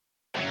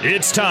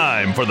It's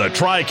time for the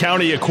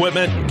Tri-County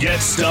Equipment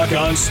Get Stuck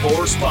on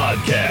Sports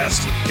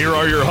podcast. Here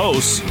are your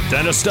hosts,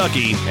 Dennis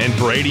Stuckey and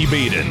Brady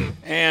Beaton.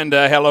 And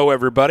hello,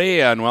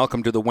 everybody, and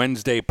welcome to the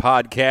Wednesday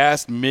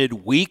podcast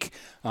midweek.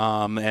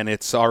 And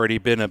it's already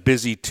been a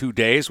busy 2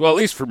 days. Well, at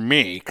least for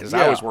me, because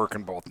I was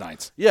working both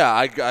nights. Yeah,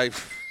 I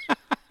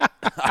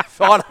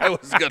thought I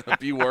was going to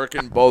be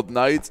working both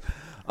nights.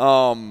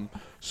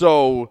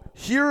 So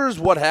here's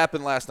what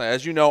happened last night.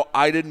 As you know,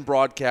 I didn't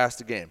broadcast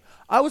a game.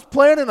 I was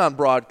planning on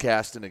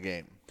broadcasting a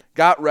game.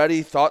 Got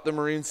ready, thought the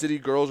Marine City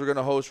girls were going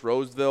to host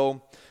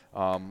Roseville.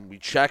 We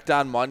checked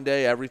on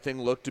Monday.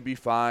 Everything looked to be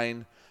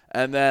fine.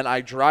 And then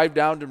I drive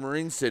down to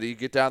Marine City,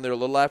 get down there a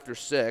little after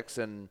 6,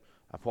 and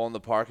I pull in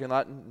the parking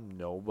lot, and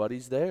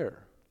nobody's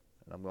there.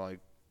 And I'm like,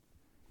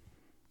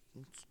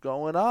 what's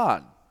going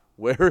on?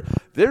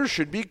 There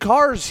should be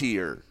cars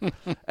here.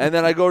 And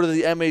then I go to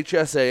the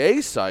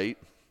MHSAA site,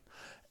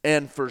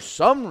 and for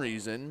some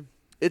reason,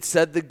 it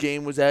said the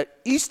game was at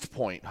East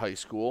Point High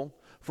School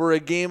for a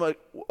game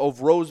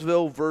of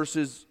Roseville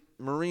versus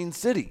Marine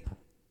City,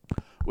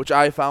 which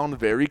I found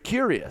very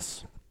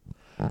curious.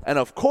 And,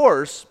 of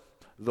course,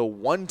 the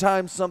one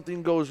time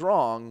something goes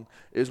wrong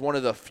is one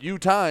of the few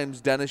times,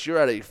 Dennis, you're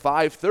at a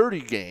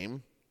 5:30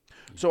 game.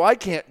 So I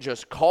can't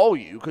just call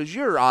you because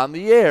you're on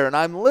the air and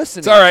I'm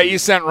listening. It's all right. You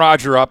sent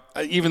Roger up,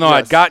 even though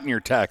I'd gotten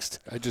your text.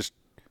 I just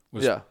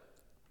was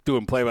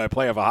doing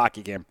play-by-play of a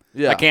hockey game.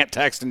 Yeah. I can't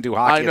text and do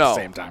hockey at the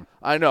same time.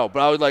 I know, but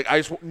I was like,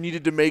 I just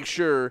needed to make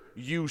sure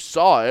you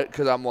saw it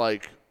because I'm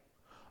like,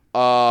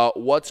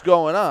 what's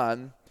going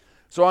on?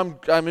 So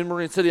I'm in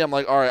Marine City. I'm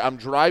like, all right, I'm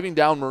driving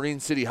down Marine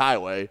City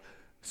Highway.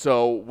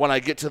 So when I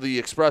get to the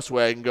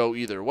expressway, I can go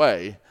either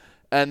way.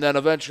 And then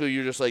eventually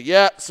you're just like,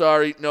 yeah,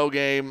 sorry, no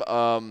game.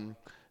 I'm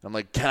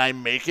like, can I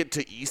make it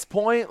to East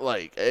Point?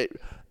 And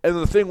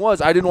the thing was,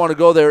 I didn't want to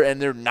go there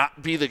and there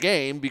not be the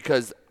game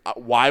because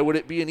why would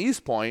it be in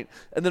East Point?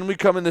 And then we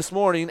come in this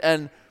morning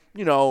and,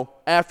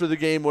 after the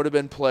game would have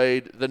been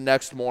played the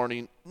next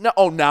morning.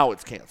 Now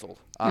it's canceled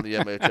on the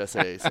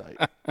MHSAA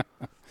site.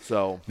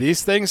 So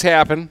these things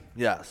happen.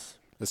 Yes.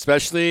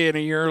 Especially in a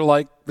year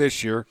like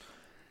this year.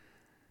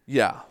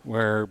 Yeah.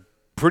 Where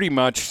pretty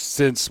much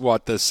since,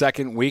 the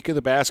second week of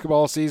the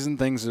basketball season,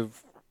 things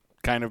have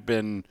kind of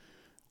been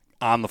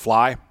on the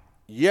fly.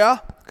 Yeah.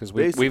 Because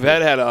we've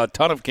had a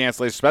ton of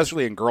cancellations,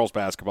 especially in girls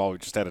basketball. We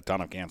just had a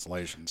ton of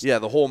cancellations. Yeah,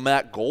 the whole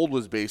Matt Gold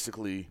was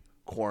basically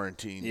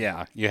quarantined.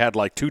 Yeah, you had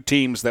 2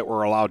 teams that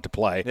were allowed to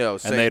play, and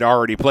they'd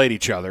already played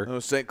each other. It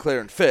was St. Clair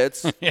and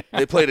Fitz.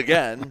 They played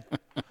again.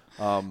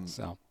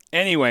 So,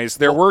 anyways,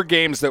 there were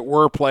games that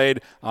were played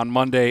on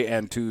Monday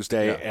and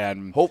Tuesday,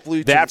 and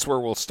hopefully that's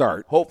where we'll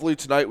start. Hopefully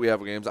tonight we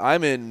have games.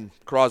 I'm in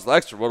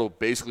Croslex for what will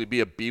basically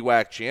be a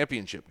BWAC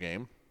championship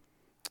game.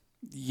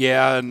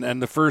 Yeah, and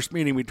the first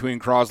meeting between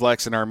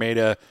Croslex and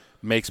Armada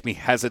makes me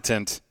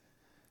hesitant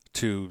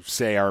to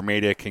say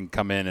Armada can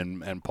come in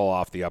and pull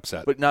off the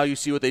upset. But now you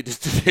see what they did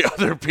to the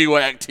other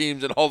BWAC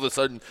teams, and all of a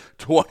sudden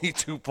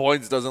 22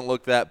 points doesn't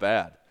look that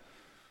bad.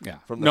 Yeah.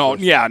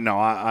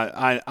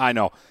 I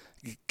know.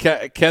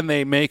 Can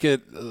they make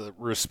it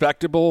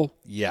respectable?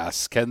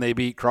 Yes. Can they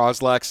beat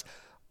Croslex?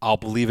 I'll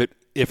believe it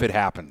if it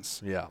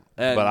happens. Yeah.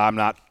 But I'm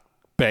not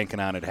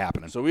banking on it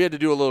happening. So we had to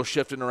do a little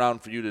shifting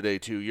around for you today,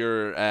 too.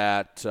 You're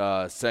at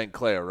St.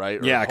 Clair,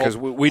 right? Yeah, because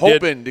we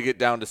hoping to get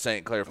down to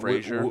St. Clair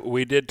Fraser.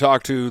 We did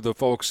talk to the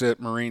folks at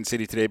Marine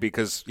City today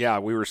because,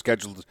 we were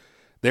scheduled.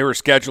 They were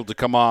scheduled to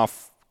come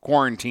off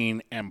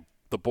quarantine, and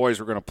the boys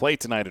were going to play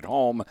tonight at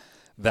home.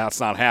 That's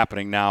not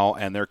happening now,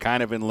 and they're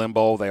kind of in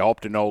limbo. They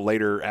hope to know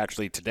later,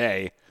 actually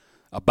today,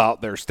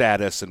 about their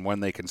status and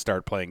when they can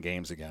start playing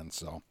games again.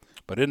 So,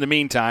 but in the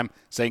meantime,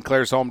 St.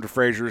 Clair's home to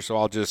Fraser, so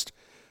I'll just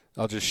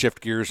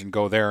shift gears and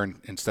go there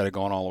instead of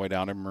going all the way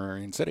down to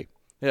Marine City.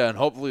 Yeah, and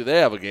hopefully they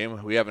have a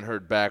game. We haven't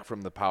heard back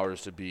from the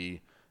powers to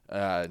be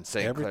in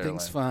St. Clair.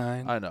 Everything's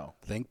fine. I know.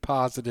 Think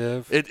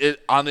positive.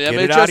 It on the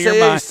Get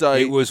MHSAA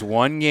site. It was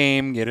one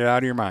game. Get it out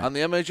of your mind. On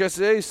the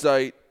MHSAA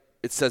site,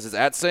 it says it's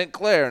at St.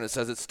 Clair, and it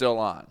says it's still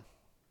on.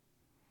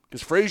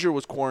 Because Fraser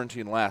was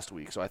quarantined last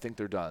week, so I think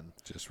they're done.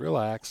 Just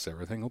relax.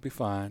 Everything will be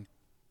fine.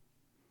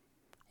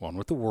 One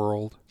with the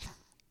world.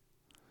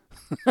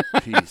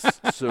 Peace,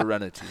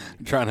 serenity.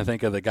 I'm trying to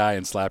think of the guy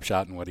in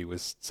Slapshot and what he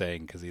was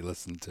saying because he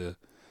listened to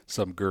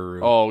some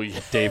guru. Oh, yeah.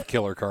 Dave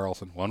Killer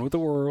Carlson. One with the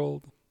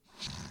world.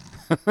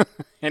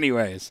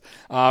 Anyways,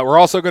 we're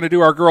also going to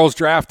do our girls'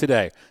 draft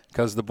today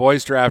because the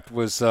boys' draft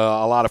was a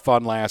lot of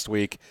fun last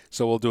week,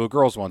 so we'll do a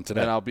girls' one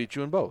today. And I'll beat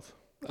you in both.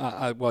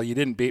 Well, you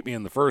didn't beat me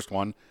in the first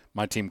one.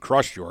 My team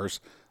crushed yours.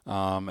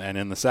 And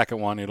in the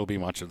second one, it'll be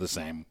much of the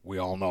same. We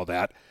all know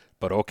that.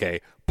 But okay,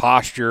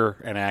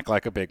 posture and act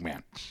like a big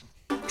man.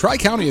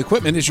 Tri-County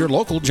Equipment is your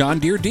local John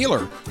Deere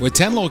dealer. With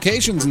 10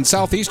 locations in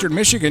southeastern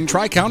Michigan,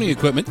 Tri-County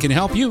Equipment can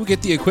help you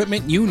get the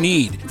equipment you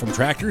need. From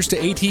tractors to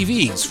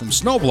ATVs, from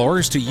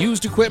snowblowers to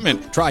used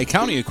equipment,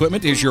 Tri-County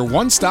Equipment is your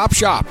one-stop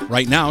shop.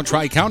 Right now,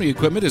 Tri-County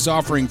Equipment is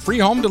offering free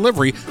home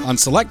delivery on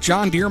select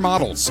John Deere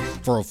models.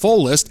 For a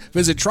full list,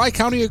 visit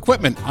Tri-County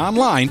Equipment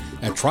online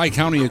at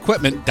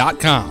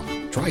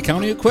tricountyequipment.com.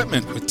 Tri-County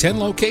Equipment with 10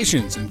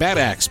 locations in Bad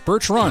Axe,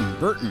 Birch Run,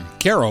 Burton,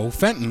 Caro,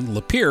 Fenton,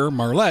 Lapeer,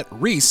 Marlette,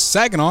 Reese,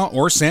 Saginaw,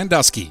 or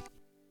Sandusky.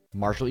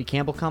 Marshall E.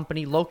 Campbell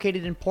Company,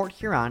 located in Port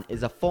Huron,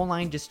 is a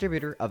full-line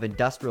distributor of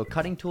industrial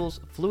cutting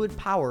tools, fluid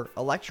power,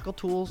 electrical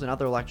tools, and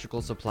other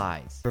electrical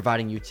supplies,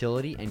 providing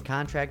utility and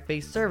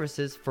contract-based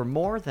services for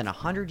more than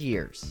 100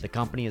 years. The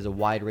company has a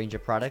wide range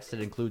of products that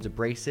includes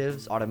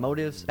abrasives,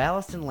 automotives,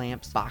 ballast and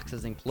lamps,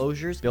 boxes and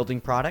closures, building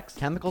products,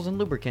 chemicals and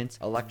lubricants,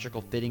 electrical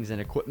fittings and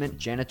equipment,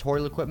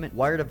 janitorial equipment,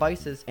 wire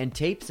devices, and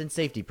tapes and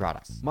safety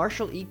products.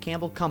 Marshall E.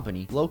 Campbell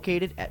Company,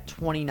 located at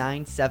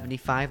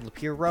 2975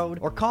 Lapeer Road,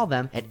 or call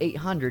them at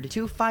 800-250-7520.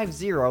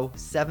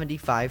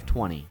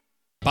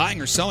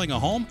 Buying or selling a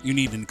home? You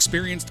need an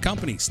experienced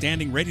company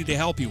standing ready to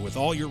help you with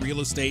all your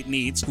real estate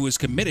needs, who is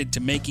committed to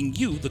making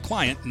you the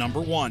client number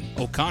one.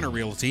 O'Connor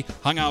Realty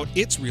hung out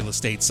its real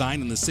estate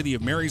sign in the city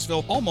of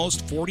Marysville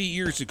almost 40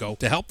 years ago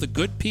to help the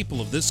good people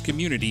of this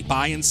community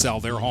buy and sell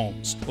their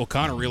homes.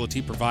 O'Connor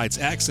Realty provides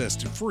access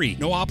to free,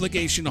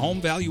 no-obligation home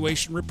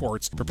valuation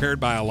reports prepared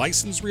by a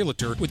licensed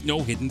realtor with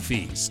no hidden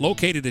fees.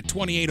 Located at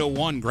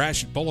 2801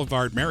 Gratiot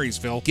Boulevard,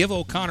 Marysville, give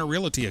O'Connor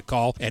Realty a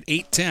call at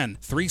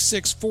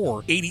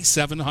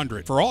 810-364-8700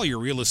 for all your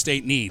real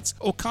estate needs.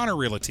 O'Connor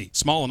Realty,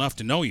 small enough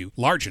to know you,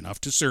 large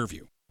enough to serve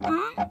you.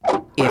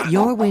 If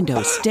your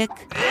windows stick,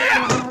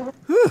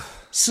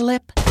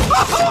 slip,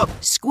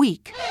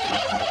 squeak,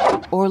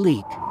 or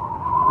leak,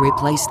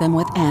 replace them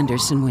with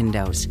Andersen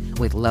Windows.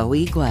 With low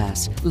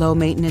E-glass,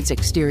 low-maintenance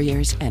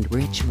exteriors, and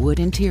rich wood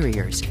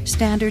interiors,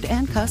 standard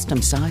and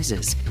custom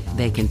sizes,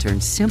 they can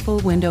turn simple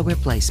window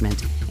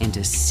replacement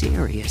into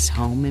serious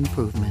home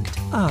improvement.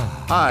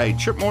 Hi,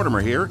 Chip Mortimer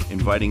here,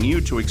 inviting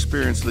you to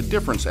experience the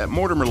difference at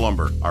Mortimer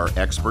Lumber. Our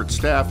expert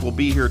staff will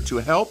be here to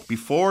help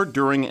before,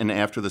 during, and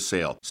after the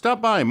sale.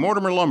 Stop by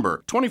Mortimer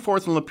Lumber,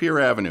 24th and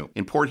Lapeer Avenue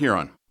in Port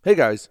Huron. Hey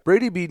guys,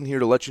 Brady Beaton here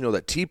to let you know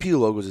that TP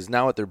Logos is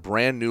now at their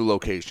brand new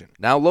location.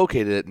 Now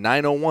located at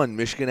 901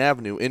 Michigan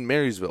Avenue in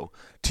Marysville,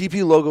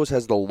 TP Logos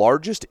has the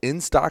largest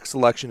in-stock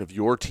selection of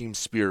your team's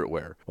spirit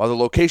wear. While the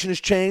location has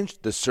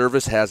changed, the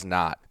service has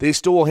not. They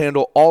still will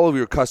handle all of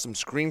your custom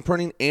screen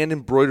printing and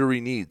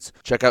embroidery needs.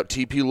 Check out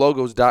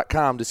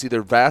tplogos.com to see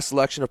their vast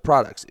selection of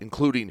products,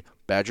 including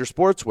Badger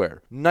Sportswear,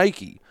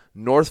 Nike,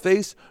 North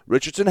Face,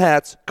 Richardson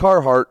hats,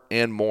 Carhartt,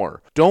 and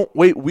more. Don't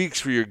wait weeks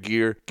for your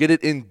gear. Get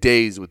it in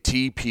days with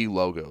TP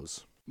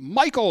Logos.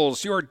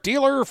 Michaels, your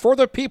dealer for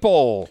the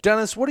people.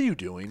 Dennis, what are you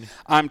doing?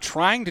 I'm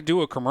trying to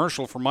do a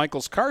commercial for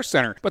Michaels Car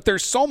Center, but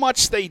there's so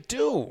much they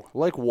do.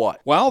 Like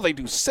what? Well, they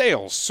do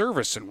sales,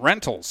 service, and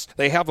rentals.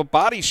 They have a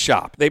body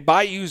shop. They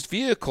buy used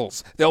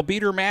vehicles. They'll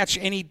beat or match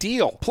any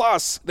deal.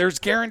 Plus, there's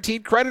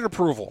guaranteed credit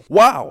approval.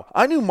 Wow,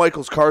 I knew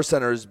Michaels Car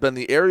Center has been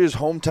the area's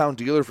hometown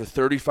dealer for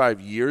 35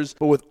 years,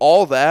 but with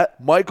all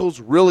that, Michaels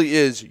really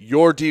is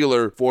your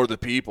dealer for the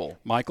people.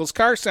 Michaels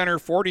Car Center,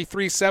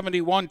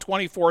 4371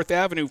 24th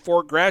Avenue,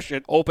 Fort Gratiot,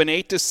 open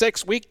 8 to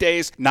 6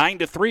 weekdays, 9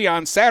 to 3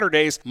 on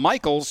Saturdays.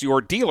 Michaels,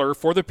 your dealer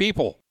for the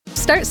people.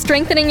 Start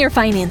strengthening your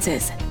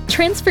finances.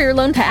 Transfer your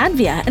loan to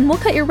Advia and we'll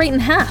cut your rate in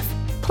half.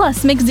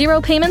 Plus, make 0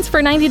 payments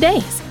for 90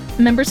 days.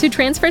 Members who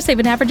transfer save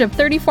an average of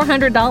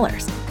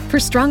 $3,400. For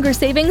stronger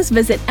savings,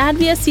 visit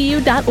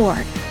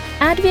adviacu.org.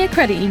 Advia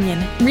Credit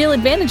Union. Real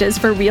advantages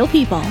for real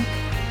people.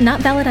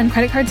 Not valid on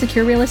credit card,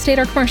 secure real estate,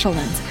 or commercial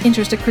loans.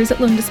 Interest accrues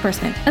at loan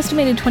disbursement.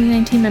 Estimated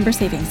 2019 member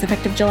savings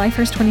effective July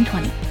 1st,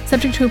 2020.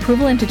 Subject to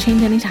approval and to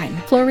change anytime.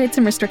 Floor rates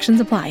and restrictions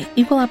apply.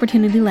 Equal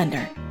opportunity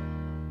lender.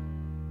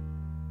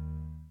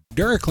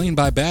 DuraClean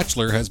by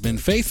Bachelor has been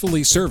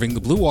faithfully serving the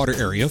Blue Water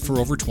area for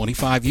over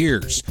 25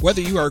 years.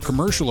 Whether you are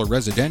commercial or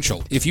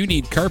residential, if you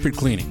need carpet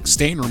cleaning,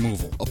 stain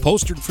removal,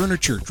 upholstered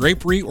furniture,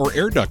 drapery, or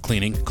air duct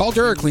cleaning, call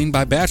DuraClean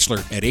by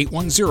Bachelor at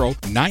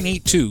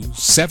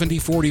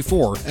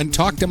 810-982-7044 and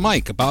talk to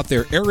Mike about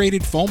their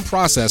aerated foam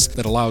process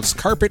that allows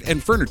carpet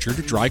and furniture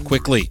to dry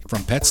quickly.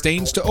 From pet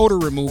stains to odor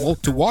removal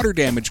to water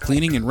damage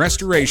cleaning and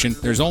restoration,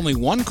 there's only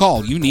one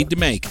call you need to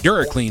make.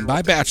 DuraClean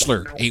by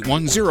Bachelor,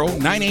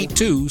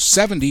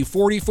 810-982-7044.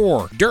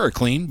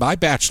 DuraClean by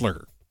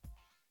Bachelor.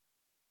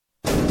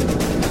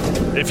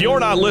 If you're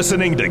not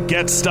listening to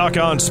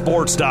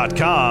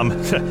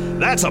GetStuckOnSports.com,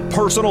 that's a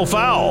personal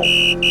foul.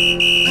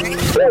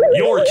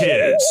 Your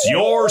kids,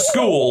 your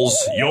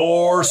schools,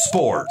 your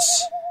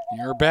sports.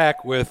 You're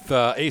back with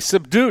a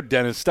subdued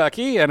Dennis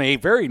Stuckey and a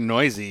very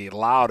noisy,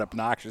 loud,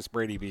 obnoxious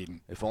Brady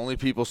Beaton. If only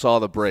people saw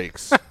the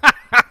breaks.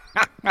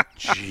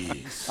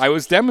 Jeez. I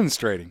was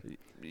demonstrating.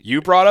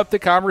 You brought up the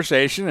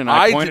conversation, and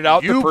I pointed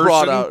out the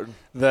person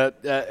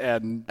that,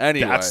 and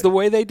anyway. That's the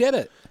way they did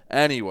it.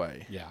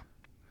 Anyway. Yeah.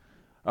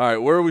 All right,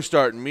 where are we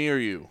starting, me or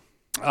you?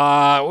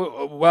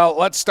 Well,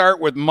 let's start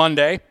with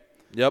Monday.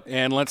 Yep.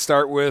 And let's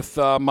start with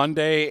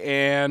Monday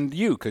and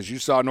you, because you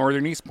saw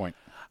Northern East Point.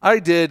 I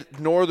did.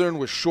 Northern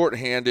was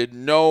shorthanded.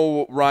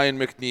 No Ryan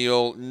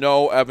McNeil,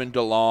 no Evan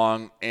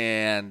DeLong,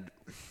 and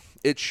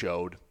it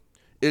showed.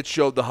 It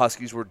showed the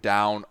Huskies were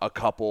down a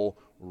couple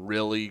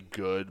really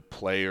good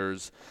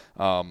players.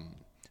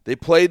 They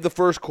played the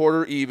first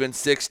quarter even,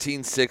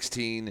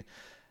 16-16.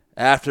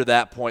 After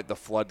that point, the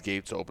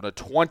floodgates open. A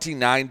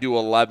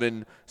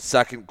 29-11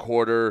 second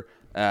quarter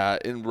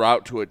en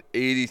route to an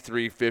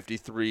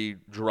 83-53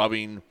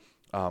 drubbing.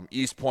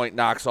 East Point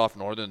knocks off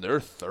Northern,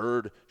 their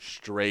third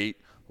straight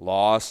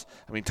loss.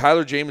 I mean,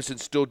 Tyler Jamison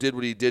still did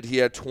what he did. He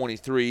had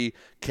 23.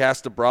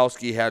 Cass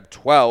Dabrowski had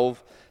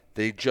 12.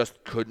 They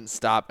just couldn't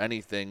stop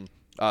anything.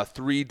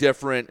 Three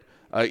different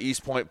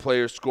East Point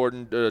players scored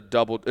in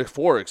double digits.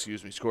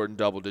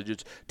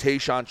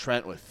 Tayshawn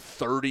Trent with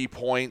 30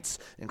 points,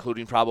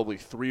 including probably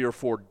 3 or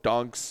 4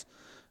 dunks.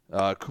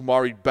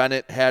 Kumari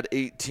Bennett had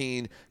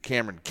 18,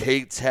 Cameron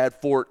Cates had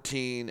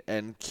 14,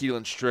 and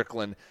Keelan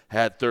Strickland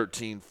had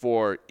 13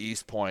 for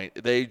East Point.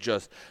 They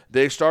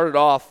started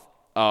off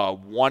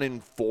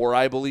 1-4,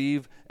 I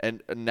believe,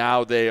 and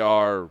now they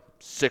are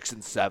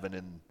 6-7,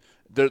 and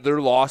their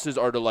losses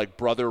are to like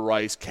Brother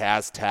Rice,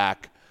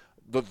 Cass-Tac,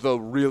 the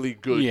really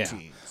good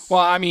teams.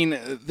 Well, I mean,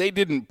 they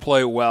didn't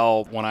play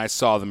well when I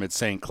saw them at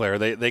St. Clair.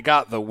 They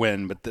got the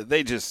win, but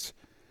they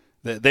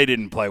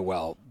didn't play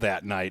well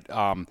that night.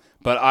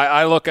 But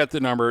I look at the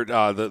number.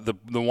 The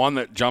one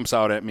that jumps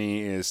out at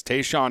me is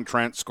Tayshawn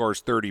Trent scores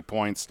 30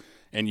 points,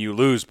 and you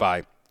lose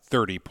by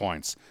 30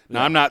 points.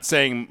 Now, I'm not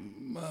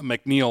saying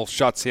McNeil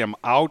shuts him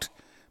out,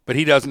 but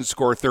he doesn't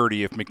score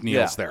 30 if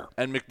McNeil's there.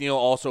 And McNeil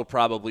also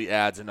probably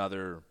adds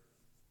another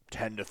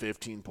 10 to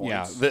 15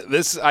 points.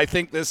 Yeah, I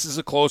think this is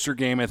a closer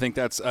game. I think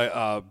that's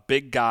a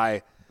big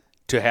guy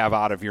to have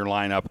out of your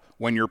lineup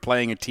when you're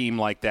playing a team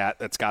like that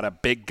that's got a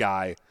big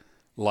guy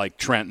like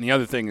Trent. And the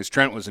other thing is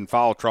Trent was in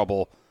foul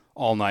trouble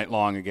all night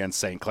long against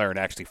St. Clair and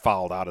actually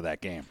fouled out of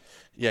that game.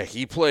 Yeah,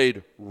 he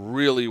played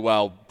really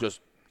well, just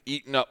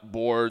eating up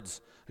boards.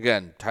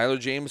 Again, Tyler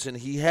Jamison,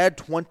 he had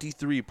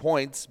 23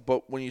 points,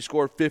 but when you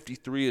score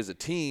 53 as a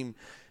team,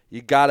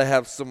 you got to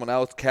have someone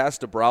else. Cass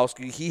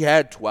Dabrowski, he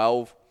had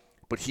 12.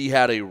 But he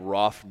had a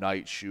rough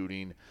night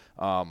shooting.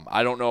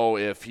 I don't know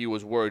if he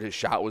was worried his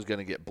shot was going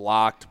to get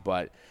blocked,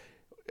 but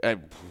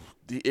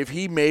if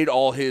he made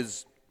all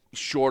his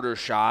shorter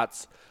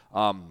shots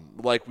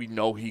like we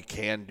know he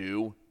can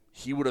do,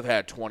 he would have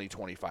had 20,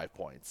 25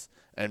 points.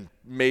 And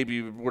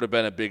maybe would have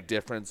been a big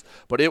difference.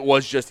 But it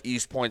was just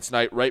East Point's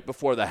night right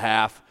before the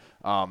half.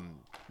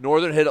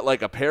 Northern hit it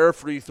like a pair of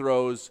free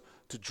throws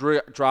to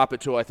drop it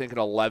to, I think, an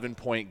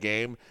 11-point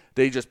game.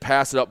 They just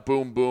pass it up,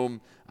 boom,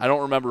 boom. I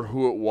don't remember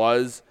who it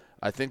was.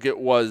 I think it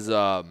was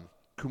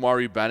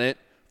Kumari Bennett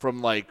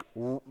from like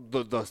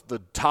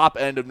the top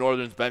end of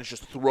Northern's bench,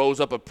 just throws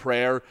up a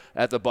prayer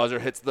at the buzzer,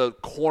 hits the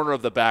corner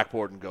of the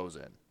backboard, and goes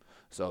in.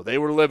 So they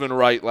were living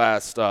right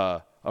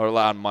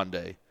on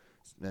Monday.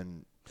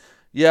 And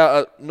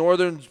yeah,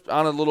 Northern's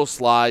on a little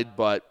slide,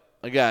 but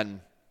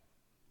again,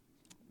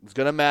 it's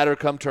going to matter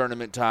come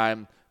tournament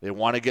time. They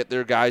want to get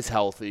their guys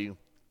healthy.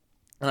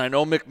 And I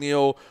know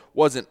McNeil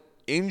wasn't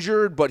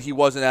injured, but he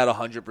wasn't at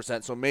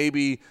 100%, so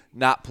maybe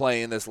not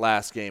playing this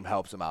last game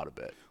helps him out a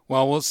bit.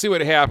 Well, we'll see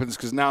what happens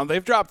because now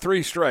they've dropped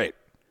 3 straight,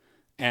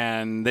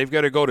 and they've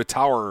got to go to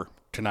Tower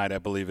tonight, I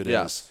believe it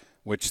is.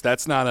 Which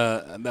that's not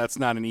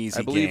an easy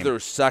game. I believe they're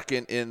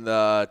second in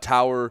the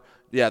Tower.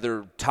 Yeah,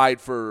 they're tied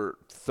for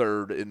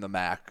third in the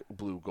MAC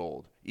Blue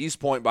Gold. East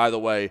Point, by the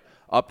way,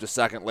 up to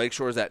second.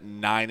 Lakeshore's at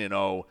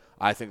 9-0.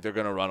 I think they're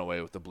going to run away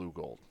with the Blue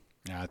Gold.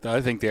 Yeah, I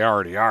think they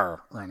already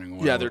are running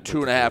away. Yeah, they're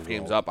 2.5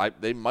 games up.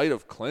 They might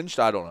have clinched.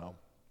 I don't know.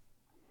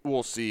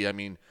 We'll see. I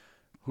mean,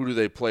 who do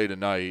they play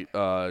tonight?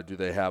 Do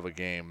they have a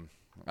game?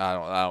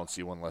 I don't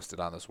see one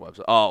listed on this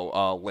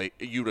website. Lake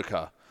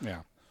Utica.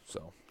 Yeah.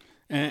 So.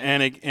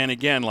 And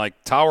again,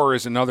 like Tower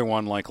is another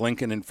one. Like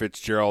Lincoln and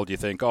Fitzgerald, you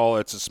think,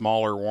 it's a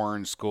smaller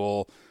Warren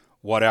school,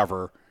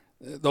 whatever.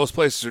 Those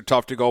places are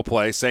tough to go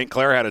play. St.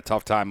 Clair had a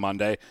tough time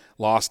Monday.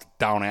 Lost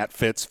down at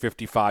Fitz,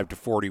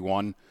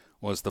 55-41.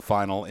 Was the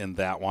final in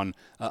that one.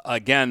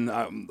 Again,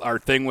 our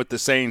thing with the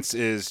Saints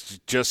is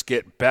just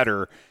get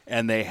better,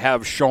 and they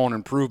have shown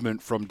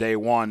improvement from day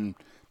one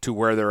to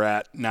where they're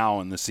at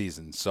now in the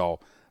season. So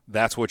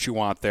that's what you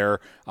want there.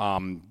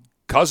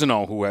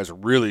 Cousino, who has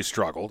really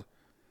struggled,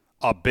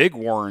 a big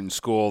Warren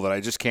school that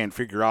I just can't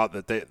figure out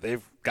that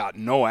they've got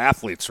no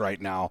athletes right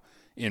now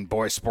in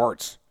boys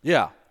sports.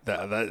 Yeah.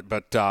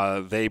 But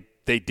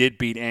they did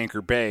beat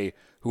Anchor Bay,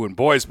 who in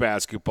boys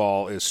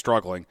basketball is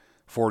struggling.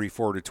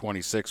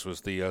 44-26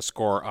 was the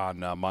score on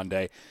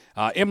Monday.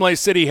 Imlay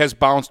City has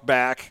bounced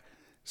back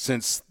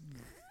since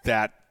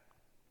that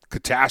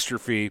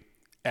catastrophe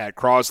at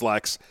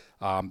Croslex.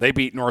 They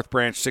beat North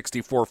Branch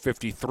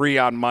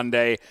 64-53 on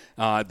Monday.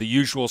 The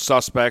usual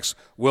suspects,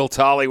 Will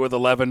Tolley with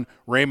 11,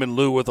 Raymond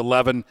Liu with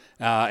 11,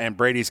 and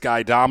Brady's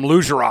guy Dom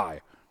Lugerai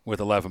with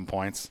 11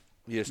 points.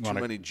 He has too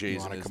many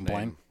J's in his complain?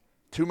 name.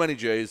 Too many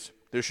J's.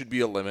 There should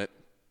be a limit.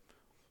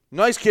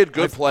 Nice kid,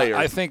 good player.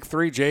 I think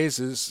 3 J's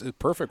is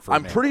perfect for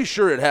him. I'm pretty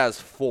sure it has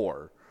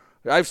 4.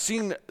 I've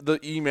seen the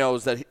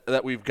emails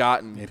that we've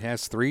gotten. It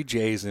has 3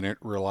 J's in it.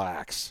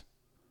 Relax.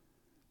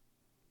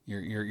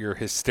 You're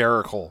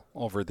hysterical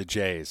over the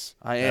J's.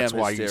 I am. That's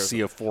why hysterical. you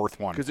see a 4th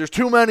one. Because there's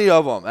too many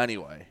of them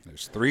anyway.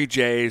 There's 3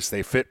 J's.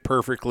 They fit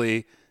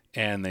perfectly,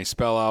 and they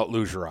spell out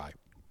Lugerai.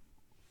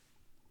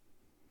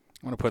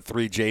 I'm going to put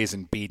 3 J's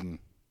in Beeden.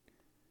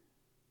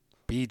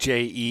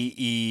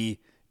 BJEEDJONJ.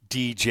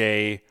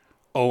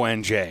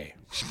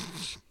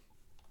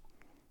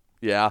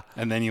 Yeah.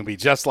 And then you'll be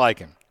just like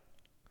him.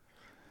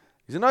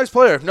 He's a nice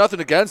player. If nothing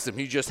against him,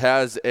 he just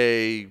has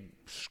a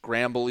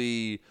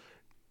scrambly.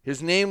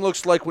 His name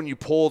looks like when you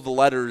pull the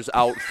letters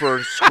out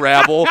for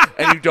Scrabble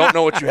and you don't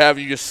know what you have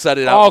and you just set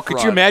it out. Oh,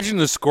 could you imagine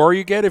the score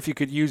you get if you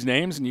could use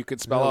names and you could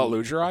spell out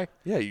Lugerai?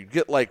 Yeah, you'd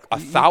get like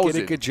 1,000.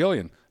 You'd get a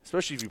gajillion.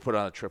 Especially if you put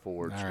on a triple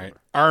word score. Right.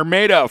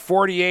 Armada,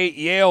 48,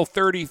 Yale,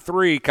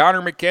 33.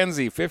 Connor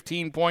McKenzie,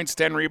 15 points,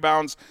 10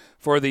 rebounds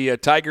for the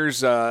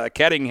Tigers.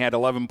 Ketting had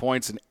 11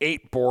 points and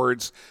 8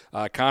 boards.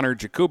 Connor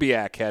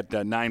Jakubiak had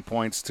 9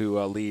 points to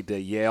lead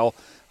Yale.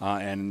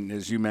 And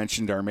as you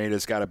mentioned,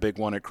 Armada's got a big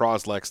one at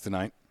Croslex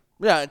tonight.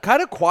 Yeah, and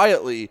kind of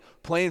quietly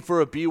playing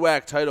for a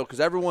BWAC title because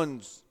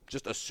everyone's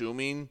just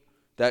assuming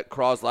that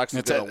Croslex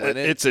is going to win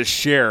it. It's a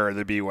share of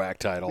the BWAC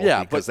title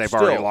because they've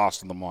already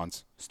lost them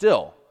once.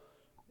 Still,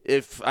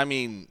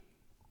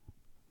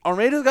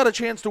 Armada's got a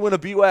chance to win a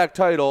BWAC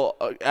title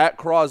at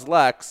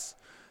Croslex.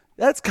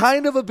 That's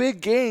kind of a big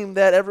game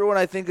that everyone,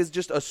 I think, is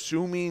just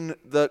assuming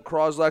that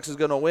Croslex is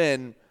going to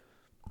win.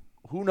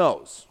 Who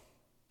knows?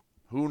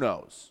 Who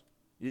knows?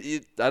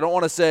 I don't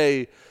want to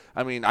say,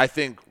 I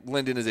think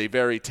Linden is a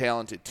very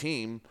talented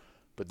team,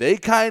 but they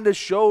kind of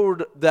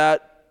showed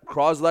that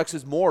Croslex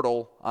is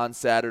mortal on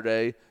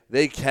Saturday.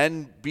 They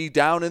can be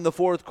down in the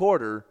fourth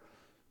quarter.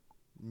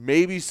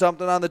 Maybe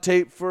something on the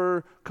tape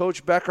for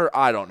Coach Becker.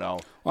 I don't know.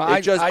 Well,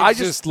 I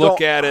just look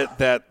at it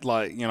that,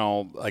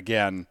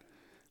 again,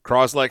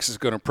 Croslex is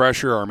going to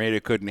pressure.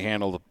 Armada couldn't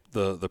handle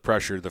the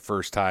pressure the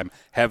first time.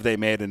 Have they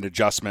made an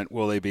adjustment?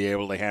 Will they be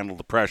able to handle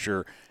the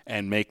pressure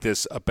and make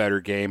this a better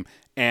game?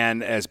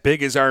 And as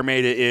big as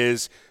Armada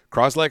is,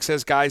 Croslex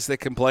has guys that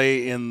can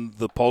play in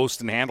the post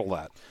and handle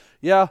that.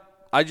 Yeah,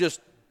 I just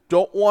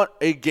don't want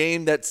a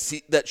game that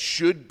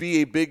should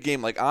be a big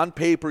game. Like on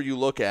paper, you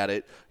look at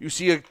it, you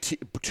see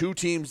two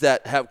teams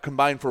that have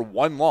combined for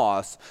one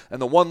loss,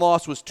 and the one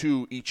loss was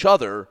to each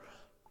other,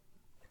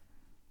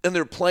 and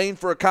they're playing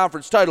for a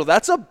conference title.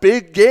 That's a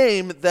big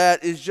game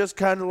that is just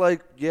kind of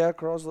like,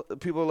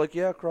 people are like,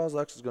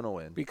 Croslex is going to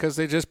win. Because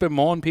they've just been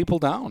mowing people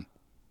down.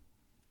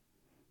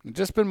 I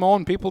think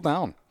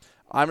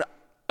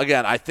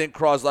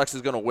Croslex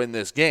is going to win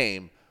this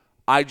game.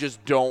 I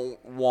just don't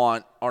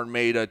want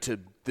Armada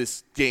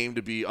this game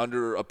to be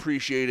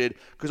underappreciated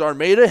because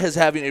Armada is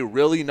having a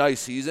really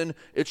nice season.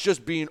 It's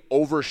just being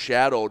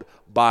overshadowed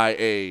by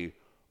a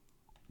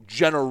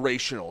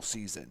generational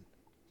season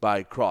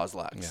by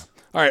Croslex. Yeah.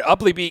 All right,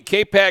 Upley beat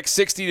K-Pac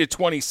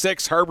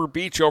 60-26. Harbor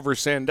Beach over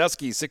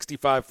Sandusky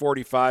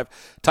 65-45.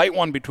 Tight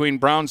one between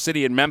Brown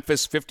City and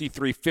Memphis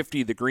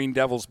 53-50. The Green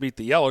Devils beat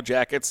the Yellow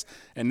Jackets,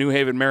 and New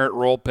Haven Merritt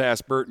rolled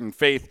past Burton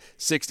Faith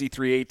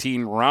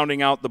 63-18.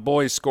 Rounding out the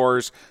boys'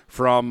 scores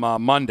from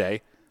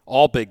Monday.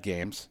 All big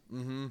games.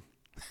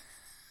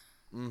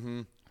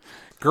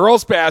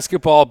 Girls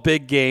basketball,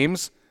 big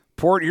games.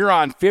 Port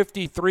Huron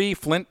 53,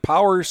 Flint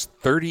Powers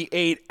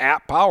 38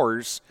 at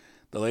Powers.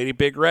 The Lady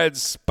Big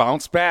Reds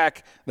bounced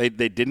back. They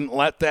didn't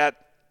let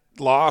that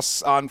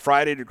loss on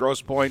Friday to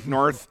Grosse Pointe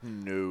North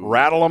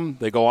rattle them.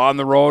 They go on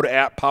the road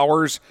at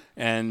Powers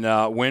and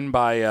win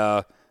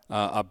by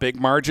a big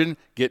margin.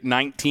 Get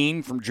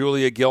 19 from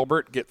Julia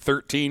Gilbert. Get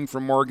 13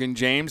 from Morgan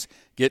James.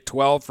 Get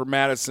 12 from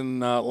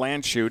Madison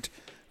Landshut.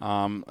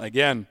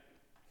 Again.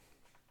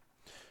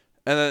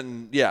 And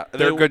then,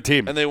 they're a good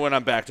team. And they went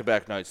on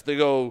back-to-back nights. They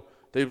go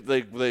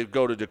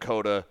to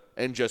Dakota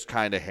and just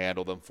kind of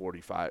handle them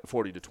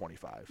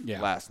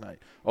 40-25 last night.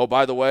 Oh,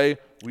 by the way,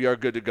 we are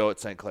good to go at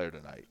St. Clair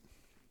tonight.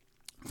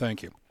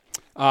 Thank you.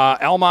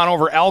 Elmont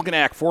over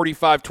Algonac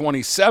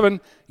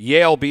 45-27.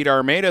 Yale beat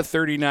Armada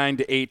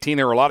 39-18.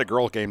 There were a lot of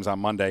girl games on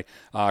Monday.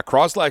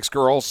 Croslex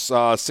girls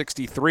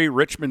 63,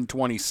 Richmond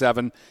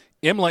 27.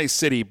 Imlay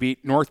City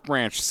beat North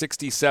Branch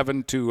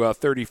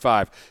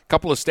 67-35.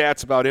 Couple of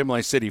stats about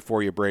Imlay City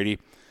for you, Brady.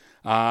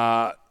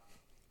 Over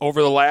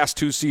the last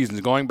 2 seasons,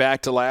 going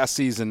back to last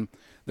season,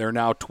 they're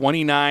now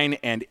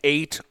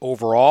 29-8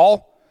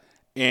 overall,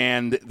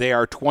 and they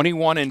are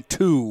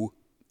 21-2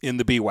 in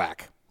the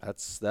BWAC.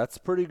 That's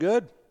pretty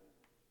good.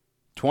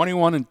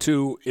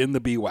 21-2 in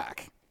the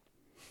BWAC.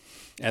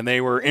 And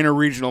they were in a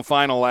regional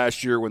final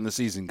last year when the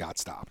season got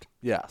stopped.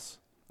 Yes.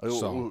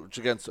 Which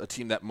against a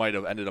team that might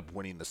have ended up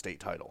winning the state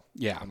title.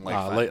 Yeah.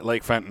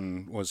 Lake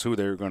Fenton was who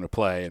they were going to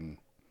play,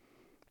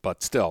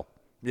 but still.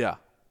 Yeah.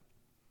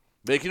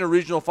 Making a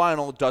regional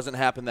final doesn't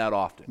happen that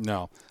often.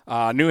 No.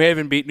 New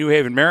Haven beat New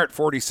Haven Merritt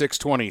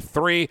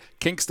 46-23.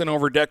 Kingston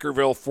over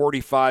Deckerville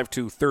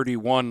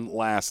 45-31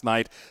 last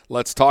night.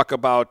 Let's talk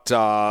about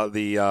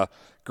the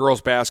girls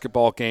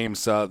basketball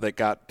games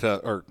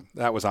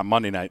that was on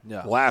Monday night.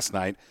 Yeah. Last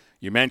night.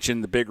 You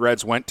mentioned the Big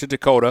Reds went to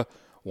Dakota,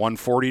 won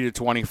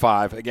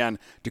 40-25. Again,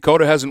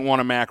 Dakota hasn't won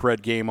a MAC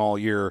Red game all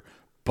year,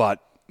 but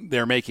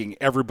they're making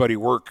everybody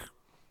work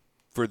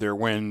for their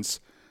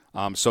wins.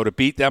 So to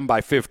beat them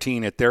by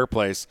 15 at their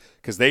place,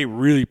 because they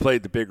really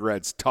played the Big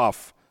Reds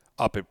tough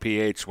up at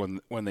PH when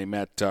they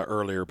met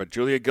earlier. But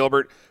Julia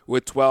Gilbert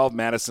with 12,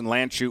 Madison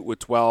Landshut with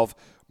 12,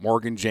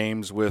 Morgan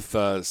James with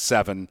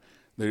 7.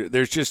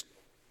 There's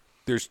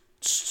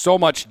so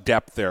much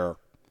depth there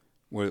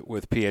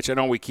with PH. I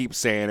know we keep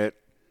saying it,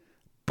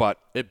 but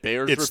it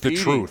bears it's repeating.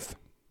 The truth.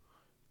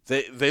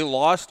 They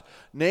lost.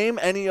 Name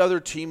any other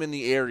team in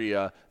the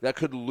area that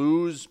could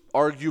lose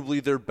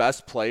arguably their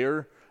best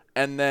player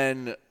and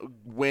then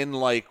win,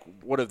 like,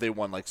 what have they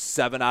won, like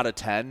 7 out of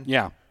 10?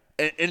 Yeah.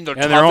 In their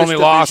and their only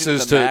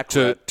losses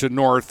to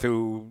North,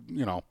 who,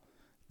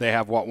 they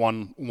have,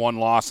 one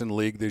loss in the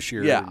league this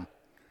year. Yeah.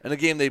 And a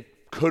game they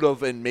could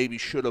have and maybe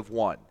should have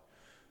won.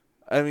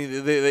 I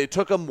mean, they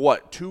took them,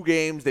 2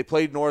 games? They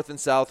played North and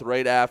South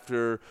right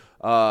after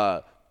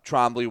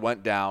Trombley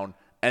went down,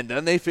 and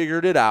then they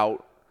figured it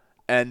out,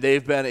 and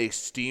they've been a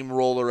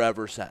steamroller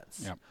ever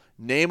since. Yep.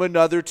 Name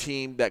another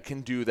team that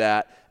can do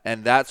that,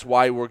 and that's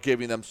why we're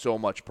giving them so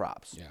much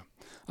props. Yeah.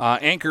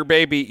 Anchor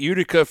Bay beat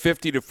Utica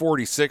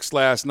 50-46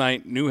 last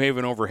night. New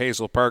Haven over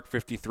Hazel Park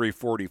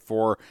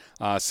 53-44.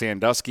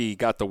 Sandusky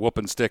got the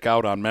whooping stick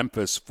out on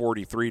Memphis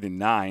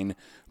 43-9.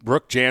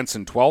 Brooke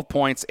Jansen 12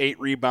 points, 8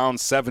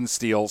 rebounds, 7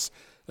 steals.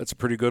 That's a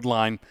pretty good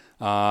line.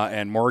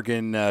 And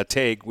Morgan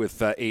Tague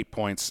with 8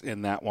 points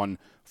in that one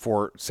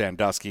for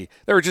Sandusky.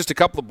 There were just a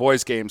couple of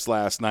boys' games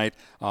last night.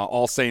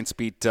 All Saints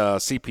beat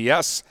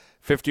CPS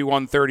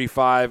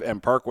 51-35,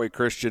 and Parkway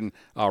Christian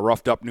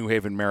roughed up New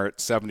Haven Merritt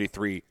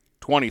 73-23.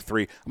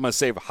 I'm going to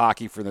save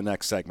hockey for the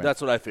next segment.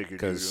 That's what I figured.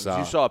 Because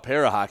you saw a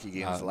pair of hockey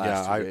games the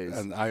last 2 days.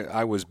 And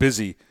I was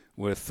busy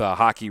with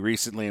hockey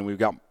recently, and we've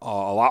got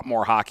a lot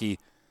more hockey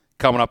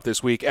coming up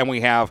this week, and we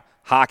have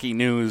hockey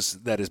news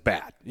that is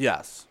bad.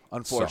 Yes,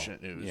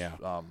 unfortunate news. Yeah.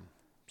 All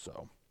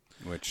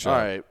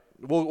right,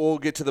 we'll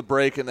get to the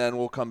break, and then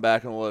we'll come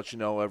back and we'll let you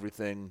know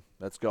everything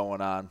that's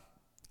going on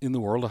in the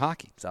world of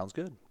hockey. Sounds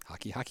good.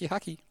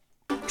 Hockey.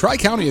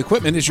 Tri-County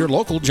Equipment is your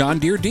local John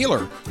Deere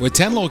dealer. With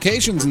 10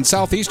 locations in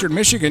southeastern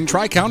Michigan,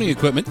 Tri-County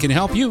Equipment can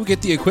help you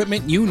get the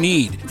equipment you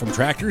need. From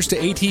tractors to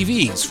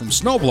ATVs, from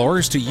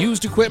snowblowers to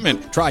used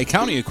equipment,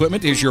 Tri-County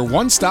Equipment is your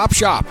one-stop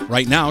shop.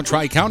 Right now,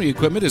 Tri-County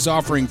Equipment is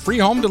offering free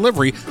home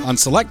delivery on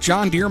select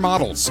John Deere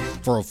models.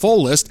 For a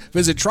full list,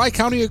 visit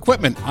Tri-County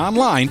Equipment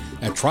online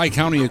at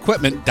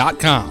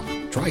tricountyequipment.com.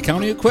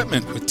 Tri-County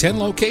Equipment with 10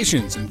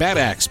 locations in Bad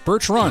Axe,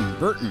 Birch Run,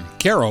 Burton,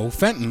 Caro,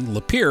 Fenton,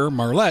 Lapeer,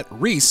 Marlette,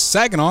 Reese,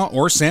 Saginaw,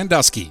 or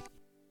Sandusky.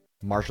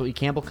 Marshall E.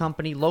 Campbell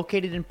Company,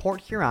 located in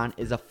Port Huron,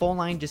 is a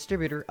full-line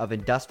distributor of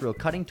industrial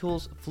cutting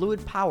tools,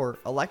 fluid power,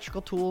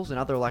 electrical tools, and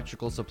other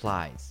electrical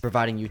supplies,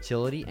 providing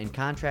utility and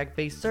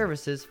contract-based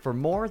services for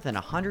more than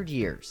 100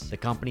 years. The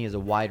company has a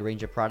wide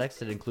range of products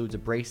that includes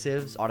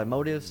abrasives,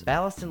 automotives,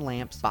 ballast and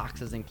lamps,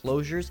 boxes and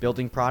closures,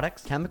 building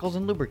products, chemicals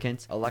and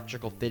lubricants,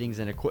 electrical fittings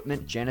and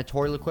equipment,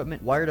 janitorial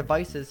equipment, wire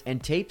devices,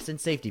 and tapes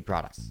and safety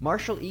products.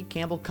 Marshall E.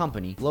 Campbell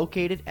Company,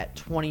 located at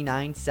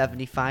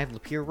 2975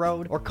 Lapeer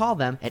Road, or call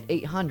them at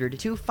 800-250-7520.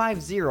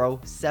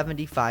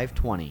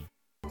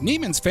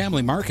 Neiman's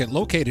Family Market,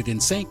 located in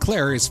St.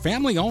 Clair, is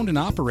family-owned and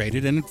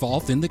operated and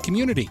involved in the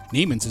community.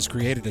 Neiman's has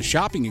created a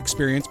shopping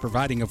experience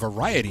providing a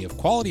variety of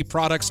quality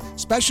products,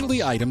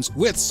 specialty items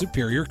with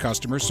superior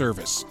customer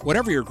service.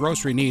 Whatever your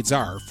grocery needs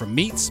are, from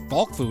meats,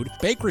 bulk food,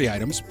 bakery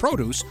items,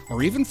 produce,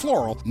 or even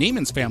floral,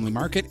 Neiman's Family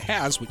Market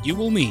has what you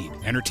will need.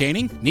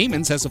 Entertaining?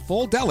 Neiman's has a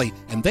full deli,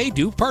 and they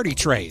do party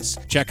trays.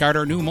 Check out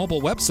our new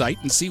mobile website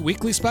and see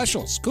weekly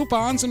specials,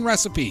 coupons, and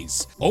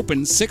recipes.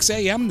 Open 6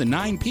 a.m. to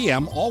 9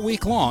 p.m. all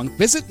week long.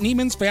 Visit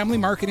Neiman's Family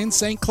Market in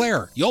St.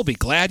 Clair. You'll be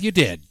glad you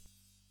did.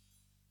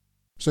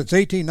 Since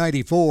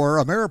 1894,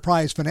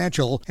 Ameriprise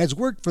Financial has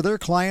worked for their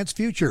clients'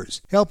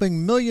 futures,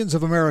 helping millions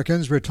of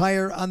Americans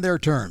retire on their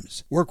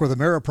terms. Work with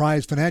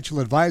Ameriprise Financial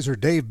Advisor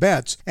Dave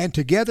Betts, and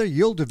together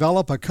you'll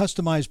develop a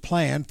customized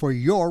plan for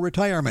your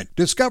retirement.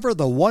 Discover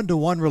the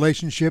one-to-one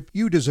relationship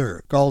you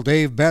deserve. Call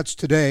Dave Betts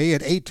today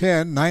at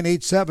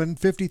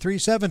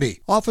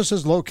 810-987-5370. Office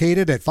is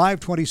located at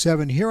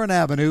 527 Huron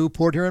Avenue,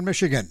 Port Huron,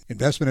 Michigan.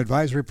 Investment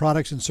advisory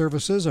products and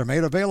services are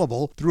made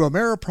available through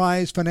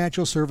Ameriprise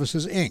Financial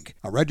Services, Inc.,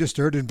 a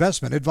registered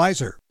investment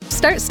advisor.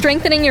 Start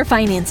strengthening your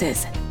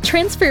finances.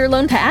 Transfer your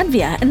loan to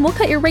Advia and we'll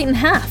cut your rate in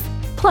half.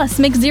 Plus,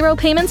 make 0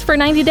 payments for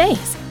 90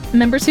 days.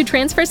 Members who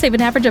transfer save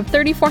an average of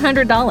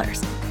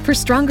 $3,400. For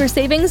stronger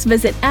savings,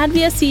 visit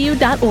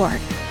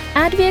adviacu.org.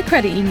 Advia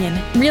Credit Union.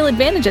 Real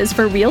advantages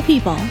for real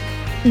people.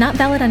 Not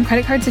valid on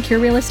credit card, secure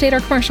real estate, or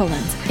commercial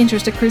loans.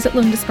 Interest accrues at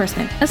loan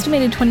disbursement.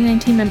 Estimated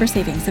 2019 member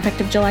savings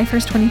effective July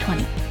 1st,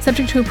 2020.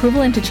 Subject to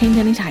approval and to change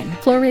anytime.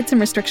 Floor rates and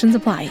restrictions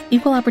apply.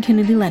 Equal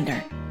opportunity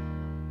lender.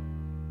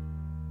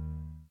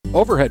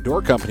 Overhead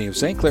Door Company of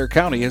St. Clair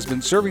County has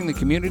been serving the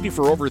community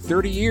for over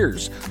 30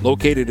 years.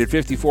 Located at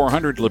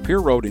 5400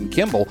 Lapeer Road in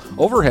Kimball,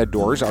 Overhead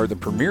Doors are the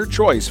premier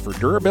choice for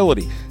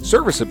durability,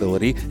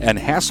 serviceability, and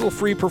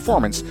hassle-free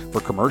performance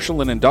for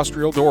commercial and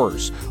industrial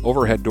doors.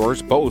 Overhead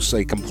Doors boasts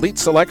a complete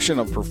selection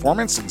of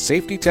performance and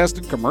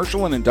safety-tested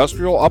commercial and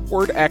industrial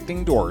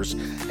upward-acting doors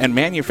and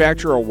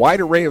manufacture a wide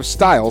array of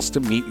styles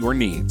to meet your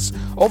needs.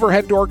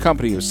 Overhead Door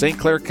Company of St.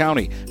 Clair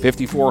County,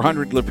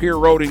 5400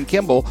 Lapeer Road in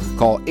Kimball.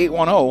 Call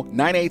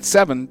 810-987-2185.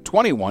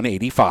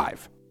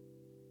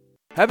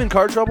 Having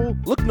car trouble?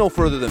 Look no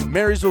further than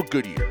Marysville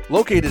Goodyear.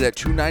 Located at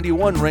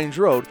 291 Range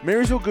Road,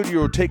 Marysville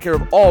Goodyear will take care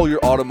of all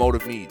your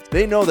automotive needs.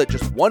 They know that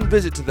just one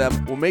visit to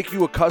them will make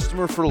you a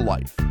customer for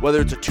life. Whether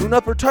it's a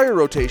tune-up or tire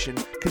rotation,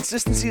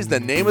 consistency is the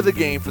name of the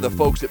game for the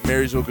folks at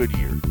Marysville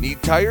Goodyear.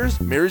 Need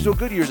tires? Marysville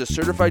Goodyear is a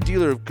certified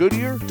dealer of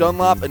Goodyear,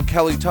 Dunlop, and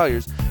Kelly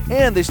tires,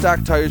 and they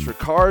stock tires for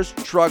cars,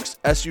 trucks,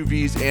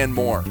 SUVs, and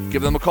more.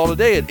 Give them a call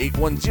today at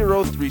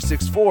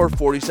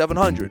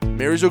 810-364-4700.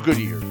 Marysville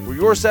Goodyear, where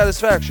your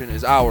satisfaction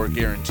is our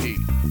guarantee.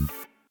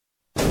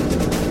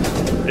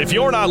 If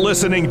you're not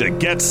listening to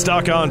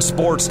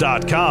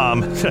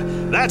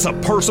GetStuckOnSports.com, that's a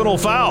personal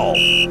foul.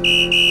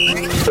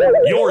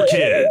 Your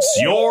kids,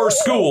 your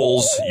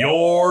schools,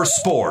 your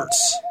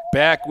sports.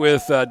 Back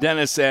with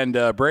Dennis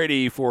and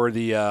Brady for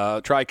the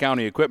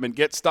Tri-County Equipment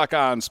Get Stuck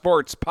on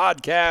Sports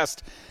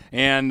podcast.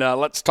 And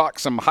let's talk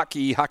some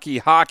hockey.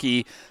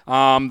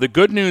 The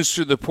good news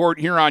for the Port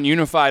Huron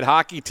Unified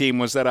Hockey team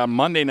was that on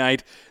Monday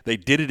night, they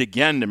did it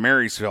again to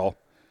Marysville.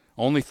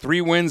 Only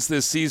 3 wins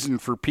this season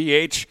for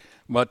PH,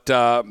 but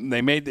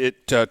they made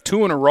it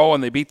 2 in a row,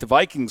 and they beat the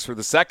Vikings for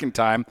the second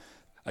time.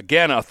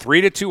 Again, a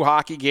 3-2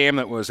 hockey game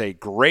that was a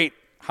great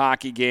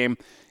hockey game.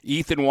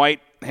 Ethan White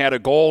had a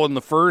goal in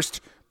the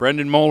first.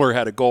 Brendan Moeller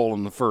had a goal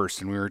in the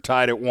first, and we were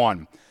tied at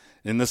 1.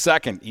 In the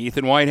second,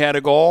 Ethan White had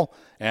a goal,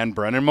 and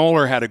Brendan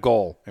Moeller had a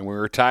goal, and we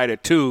were tied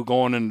at 2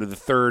 going into the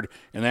third,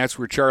 and that's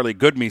where Charlie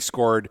Goodme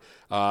scored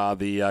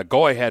the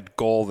go-ahead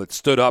goal that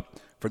stood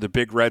up for the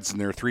Big Reds in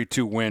their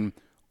 3-2 win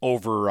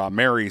over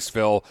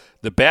Marysville.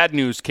 The bad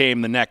news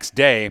came the next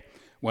day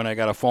when I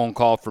got a phone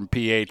call from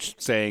PH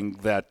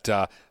saying that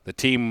the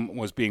team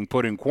was being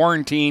put in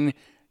quarantine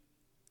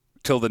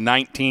till the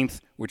 19th,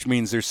 which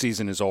means their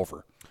season is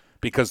over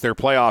because their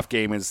playoff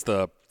game is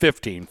the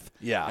 15th,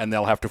 and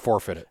they'll have to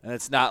forfeit it. And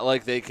it's not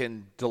like they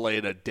can delay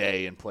it a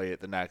day and play it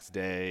the next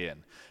day.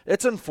 And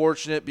it's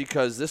unfortunate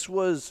because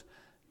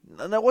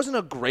that wasn't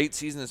a great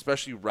season,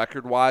 especially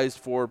record-wise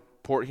for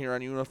Port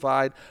Huron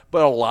Unified,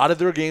 but a lot of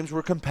their games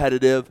were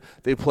competitive.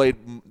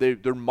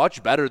 They're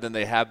much better than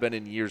they have been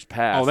in years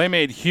past. Oh, they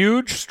made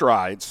huge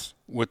strides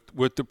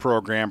with the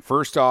program.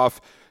 First off,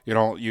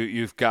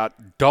 you've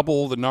got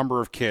double the number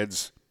of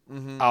kids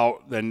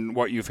out than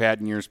what you've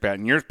had in years past.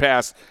 In years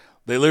past,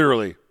 they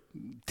literally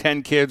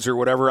 10 kids or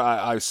whatever.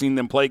 I've seen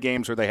them play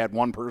games where they had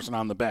one person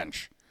on the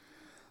bench,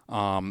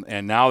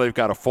 and now they've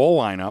got a full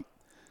lineup.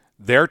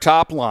 Their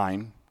top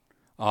line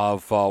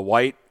of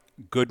White,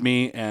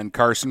 Goodme, and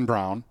Carson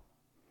Brown.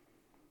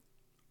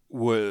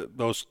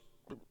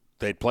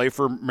 They'd play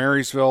for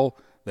Marysville,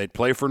 they'd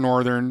play for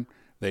Northern,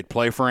 they'd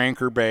play for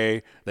Anchor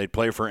Bay, they'd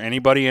play for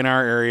anybody in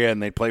our area,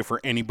 and they'd play for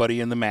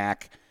anybody in the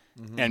MAC,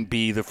 and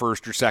be the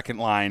first or second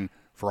line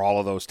for all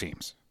of those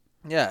teams.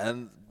 Yeah,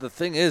 and the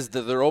thing is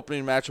that their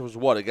opening match was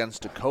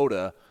against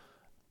Dakota.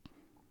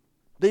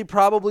 They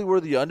probably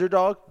were the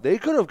underdog. They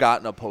could have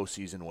gotten a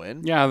postseason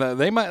win. Yeah,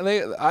 they might.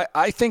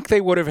 I think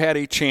they would have had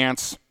a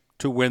chance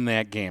to win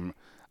that game.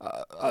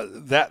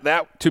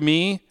 That to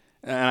me,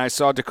 and I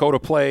saw Dakota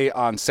play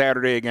on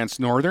Saturday against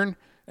Northern,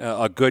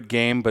 a good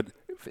game, but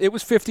it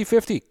was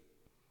 50-50.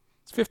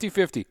 It's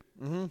 50-50.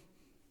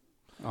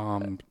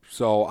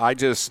 So I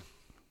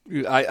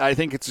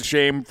think it's a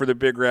shame for the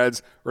Big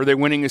Reds. Are they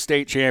winning a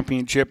state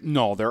championship?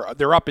 No,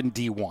 they're up in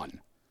D1.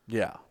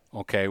 Yeah.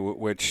 Okay,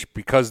 which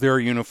because they're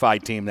a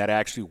unified team, that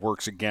actually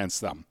works against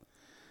them.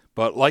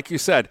 But like you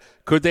said,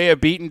 could they have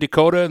beaten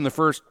Dakota in the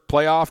first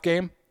playoff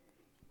game?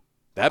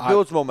 That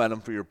builds momentum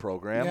for your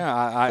program. Yeah,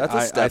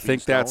 I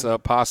think that's a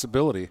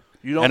possibility.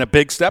 And a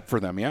big step for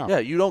them, yeah. Yeah,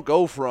 you don't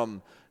go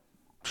from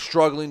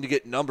struggling to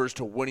get numbers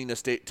to winning a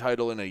state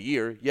title in a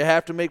year. You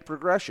have to make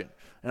progression.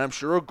 And I'm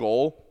sure a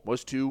goal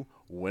was to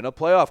win a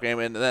playoff game.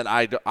 And then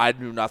I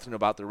knew nothing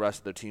about the rest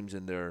of the teams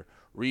in their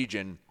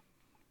region.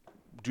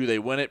 Do they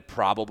win it?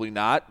 Probably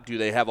not. Do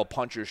they have a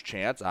puncher's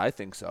chance? I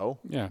think so.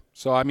 Yeah.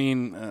 So, I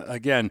mean,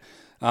 again,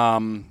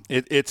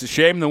 it's a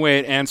shame the way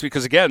it ends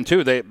because, again,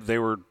 too, they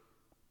were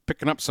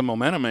picking up some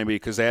momentum maybe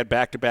because they had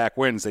back-to-back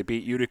wins. They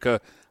beat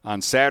Utica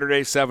on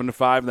Saturday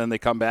 7-5. Then they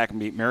come back and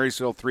beat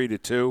Marysville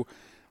 3-2.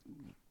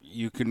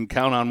 You can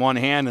count on one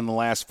hand in the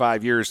last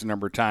 5 years the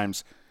number of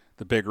times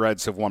the Big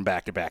Reds have won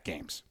back-to-back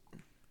games.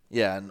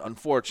 Yeah, and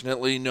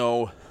unfortunately,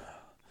 no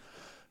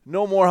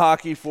more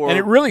hockey for. And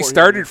it really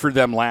started for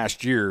them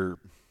last year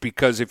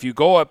because if you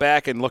go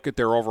back and look at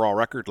their overall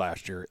record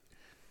last year,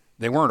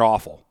 they weren't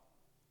awful.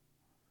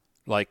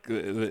 Like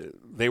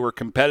they were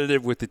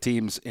competitive with the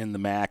teams in the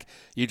MAC.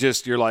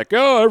 You're like,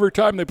 oh, every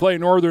time they play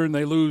Northern,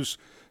 they lose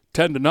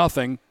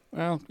 10-0.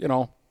 Well,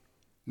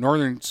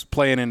 Northern's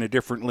playing in a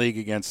different league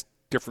against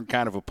different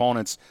kind of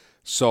opponents.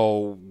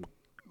 So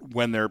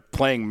when they're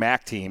playing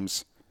MAC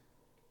teams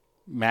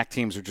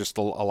are just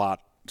a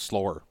lot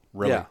slower,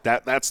 really. Yeah.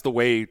 That's the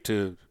way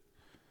to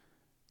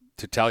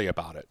tell you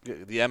about it.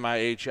 The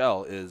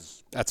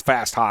MIHL that's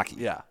fast hockey.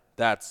 Yeah,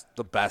 that's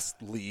the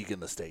best league in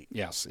the state.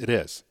 Yes, it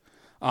is.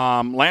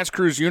 L'Anse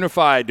Creuse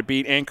Unified to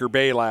beat Anchor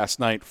Bay last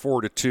night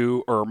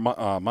 4-2, or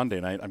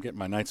Monday night. I'm getting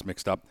my nights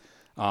mixed up.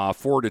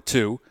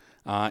 4-2.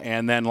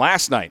 And then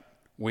last night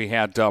we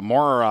had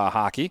more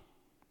hockey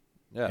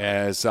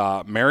as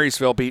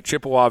Marysville beat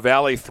Chippewa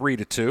Valley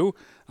 3-2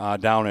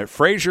 down at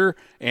Fraser,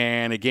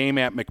 and a game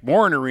at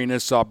McMorran Arena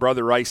saw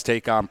Brother Rice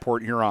take on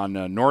Port Huron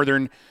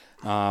Northern,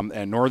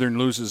 and Northern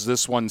loses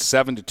this one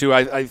 7-2.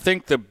 I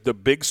think the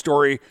big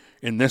story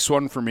in this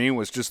one for me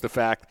was just the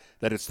fact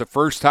that it's the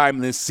first time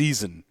this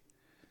season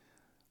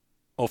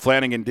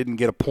O'Flanagan didn't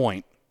get a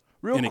point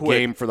in a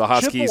game for the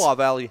Huskies. Chippewa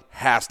Valley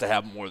has to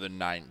have more than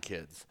 9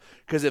 kids.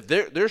 Because if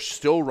they're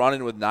still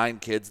running with 9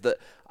 kids,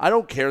 I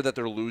don't care that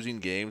they're losing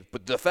games,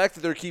 but the fact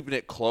that they're keeping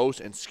it close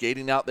and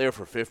skating out there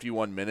for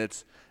 51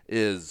 minutes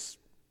is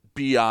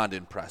beyond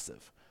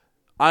impressive.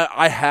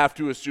 I have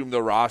to assume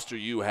the roster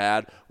you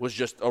had was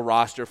just a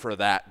roster for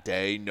that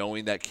day,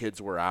 knowing that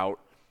kids were out.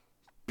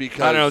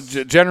 Because I know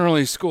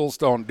generally schools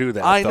don't do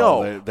that. I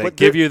know. They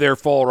give you their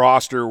full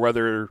roster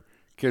whether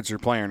kids are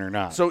playing or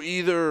not. So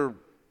either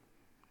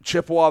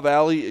Chippewa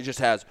Valley, it just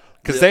has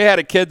 – because they had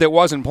a kid that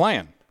wasn't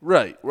playing.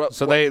 Right.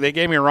 So they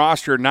gave me a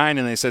roster of 9,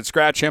 and they said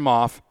scratch him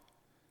off.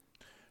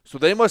 So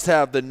they must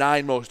have the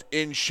 9 most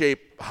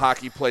in-shape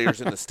hockey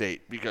players in the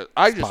state. Because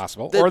it's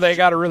possible. Or they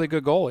got a really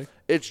good goalie.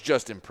 It's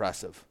just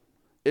impressive.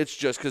 It's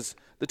just because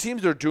the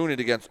teams they're doing it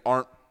against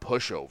aren't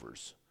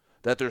pushovers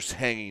that they're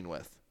hanging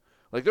with.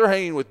 Like, they're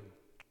hanging with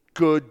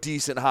good,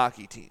 decent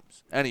hockey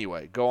teams.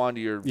 Anyway, go on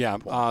to your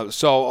point.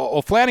 So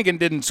O'Flanagan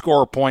didn't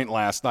score a point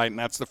last night, and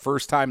that's the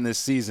first time this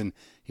season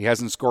he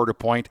hasn't scored a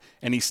point,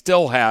 and he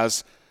still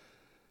has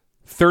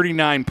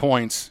 39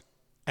 points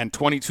and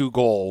 22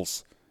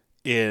 goals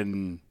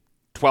in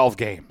 12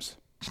 games.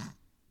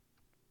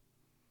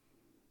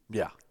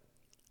 Yeah.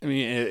 I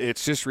mean,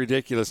 it's just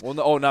ridiculous.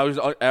 Well, now he's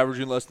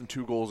averaging less than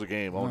 2 goals a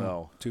game. Oh,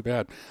 no. Too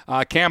bad.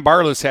 Cam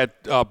Barlas had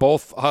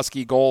both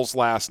Husky goals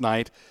last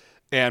night.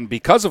 And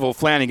because of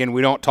O'Flanagan,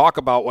 we don't talk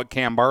about what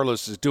Cam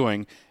Barlas is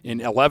doing.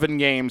 In 11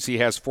 games, he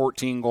has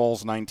 14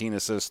 goals, 19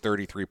 assists,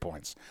 33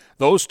 points.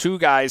 Those two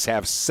guys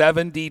have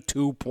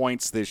 72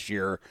 points this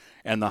year,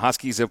 and the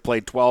Huskies have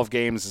played 12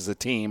 games as a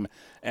team,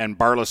 and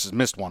Barlas has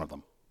missed one of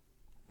them.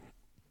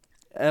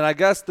 And I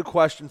guess the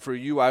question for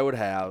you I would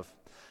have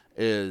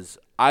is,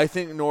 I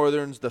think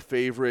Northern's the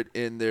favorite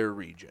in their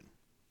region.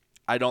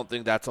 I don't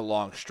think that's a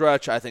long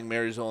stretch. I think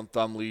Marysville and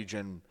Thumb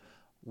Legion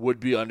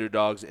would be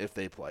underdogs if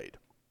they played.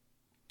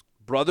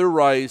 Brother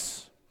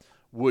Rice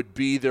would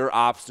be their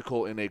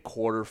obstacle in a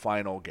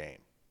quarterfinal game.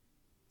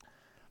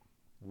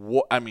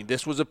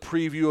 This was a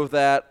preview of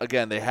that.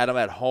 Again, they had them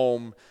at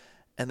home,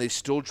 and they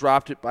still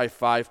dropped it by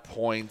 5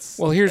 points.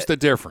 Well, here's the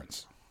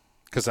difference,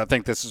 because I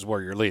think this is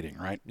where you're leading,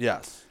 right?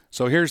 Yes.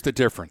 So here's the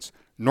difference.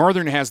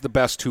 Northern has the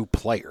best 2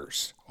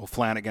 players,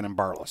 O'Flanagan and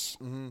Barlas.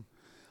 Mm-hmm.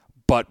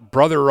 But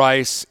Brother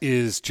Rice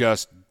is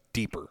just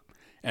deeper.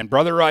 And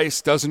Brother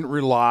Rice doesn't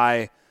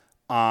rely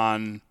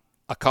on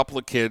a couple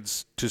of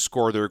kids to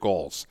score their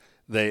goals.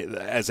 They,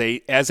 as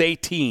a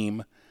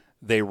team,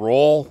 they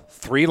roll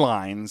 3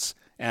 lines,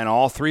 and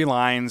all 3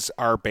 lines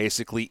are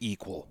basically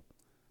equal.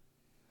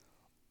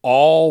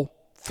 All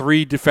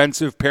 3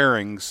 defensive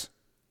pairings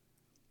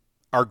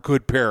are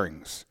good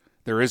pairings.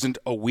 There isn't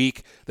a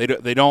weak.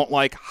 They don't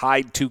like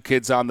hide 2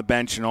 kids on the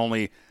bench and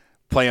only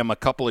play them a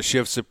couple of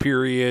shifts a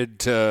period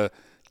to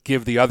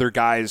give the other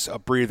guys a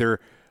breather.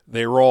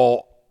 They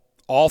roll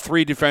all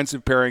 3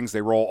 defensive pairings.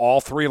 They roll all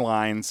 3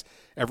 lines.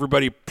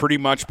 Everybody pretty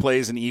much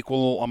plays an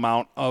equal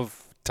amount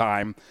of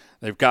time.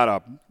 They've got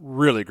a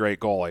really great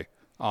goalie.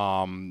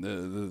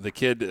 The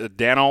kid,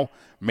 Dano,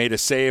 made a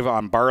save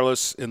on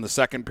Barlas in the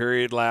second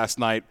period last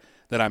night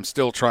that I'm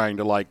still trying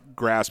to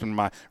grasp in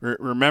my.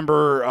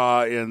 Remember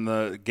in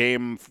the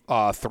game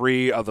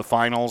 3 of the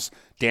finals,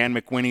 Dan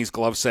McWhinney's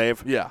glove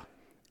save? Yeah.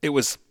 It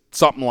was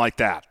something like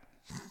that.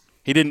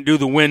 He didn't do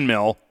the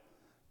windmill,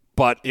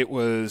 but it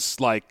was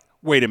like,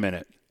 wait a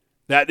minute.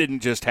 That didn't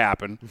just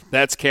happen.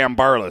 That's Cam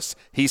Barlas.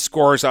 He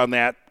scores on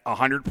that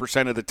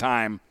 100% of the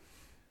time.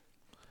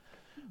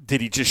 Did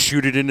he just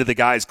shoot it into the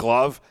guy's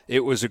glove?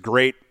 It was a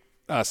great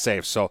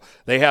save. So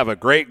they have a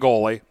great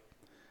goalie,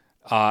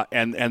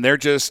 and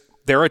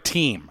they're a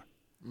team.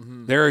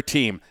 Mm-hmm. They're a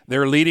team.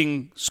 Their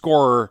leading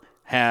scorer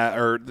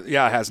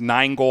has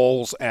 9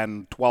 goals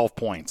and 12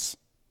 points.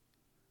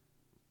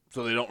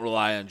 So they don't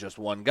rely on just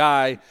one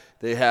guy.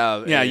 They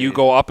have you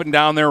go up and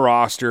down their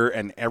roster,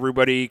 and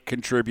everybody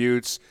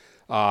contributes.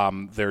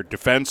 Their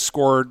defense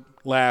scored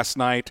last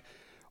night.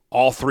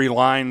 All 3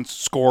 lines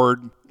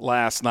scored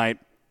last night.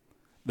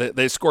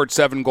 They scored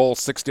 7 goals.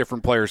 6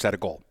 different players had a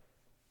goal.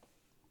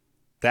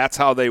 That's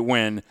how they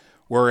win.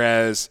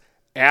 Whereas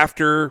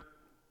after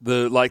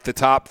the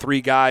top 3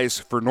 guys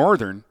for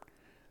Northern,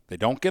 They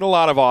don't get a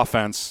lot of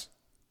offense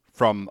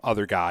from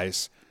other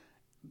guys.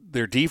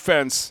 Their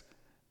defense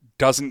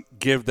doesn't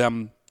give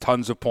them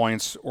tons of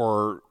points,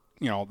 or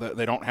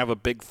they don't have a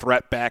big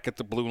threat back at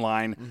the blue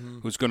line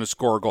who's going to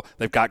score a goal.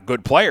 They've got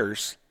good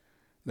players.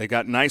 They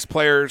got nice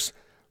players,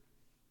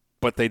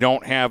 but they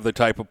don't have the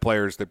type of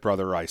players that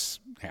Brother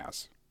Rice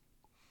has.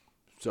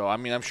 So, I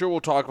mean, I'm sure we'll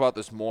talk about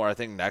this more. I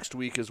think next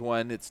week is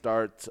when it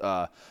starts.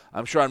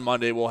 I'm sure on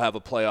Monday we'll have a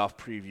playoff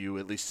preview,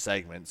 at least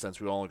segment, since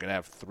we're only going to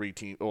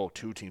have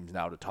 2 teams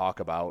now to talk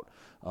about.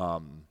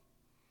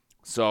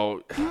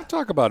 So we'll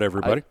talk about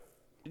everybody.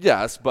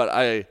 Yes, but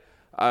I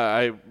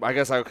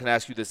guess I can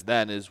ask you this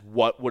then: is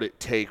what would it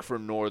take for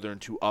Northern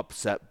to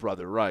upset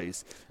Brother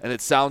Rice? And it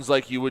sounds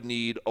like you would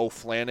need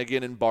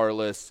O'Flanagan and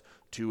Barless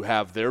to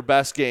have their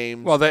best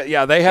games. Well, they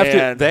have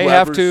to. They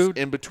have to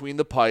in between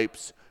the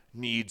pipes.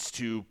 Needs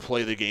to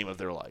play the game of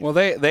their life. Well,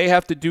 they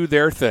have to do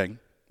their thing.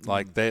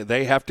 Like,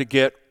 they have to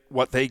get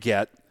what they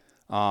get.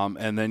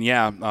 And then,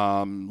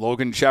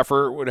 Logan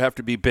Sheffer would have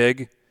to be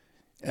big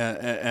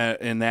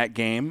in that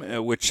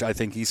game, which I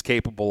think he's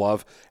capable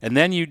of. And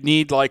then you'd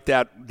need, like,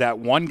 that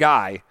one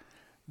guy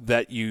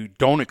that you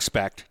don't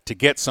expect to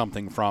get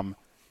something from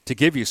to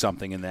give you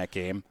something in that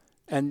game.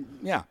 And,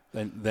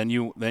 then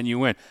you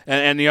win.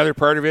 And the other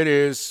part of it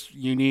is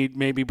you need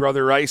maybe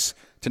Brother Rice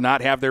to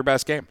not have their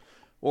best game.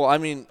 Well, I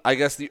mean, I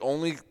guess the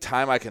only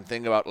time I can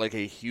think about like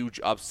a huge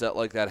upset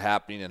like that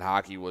happening in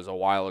hockey was a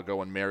while ago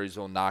when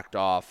Marysville knocked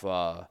off,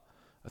 I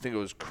think it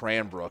was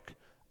Cranbrook,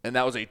 and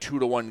that was a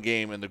 2-1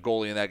 game, and the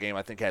goalie in that game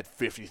I think had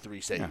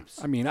 53 saves.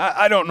 Yeah. I mean,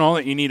 I don't know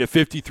that you need a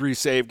 53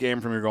 save game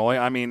from your goalie.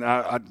 I mean,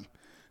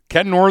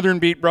 can Northern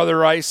beat Brother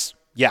Rice?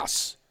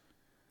 Yes.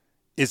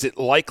 Is it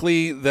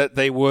likely that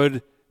they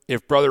would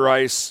if Brother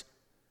Rice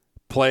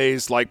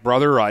plays like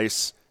Brother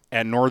Rice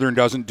and Northern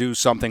doesn't do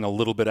something a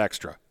little bit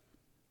extra?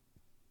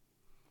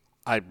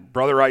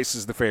 Brother Rice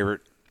is the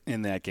favorite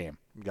in that game.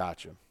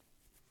 Gotcha.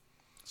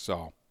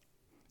 So,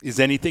 is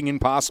anything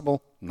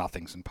impossible?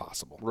 Nothing's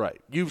impossible.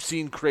 Right. You've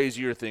seen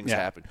crazier things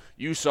happen.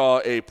 You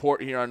saw a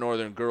Port Huron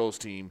Northern girls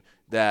team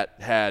that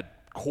had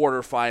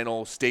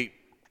quarterfinal state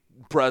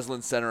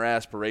Breslin Center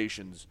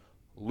aspirations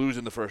lose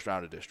in the first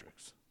round of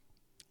districts.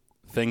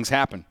 Things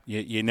happen.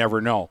 You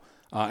never know.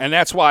 And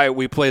that's why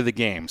we play the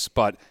games.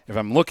 But if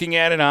I'm looking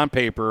at it on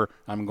paper,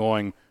 I'm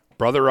going,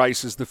 Brother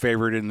Rice is the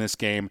favorite in this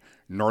game.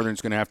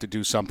 Northern's going to have to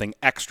do something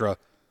extra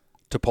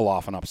to pull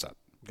off an upset.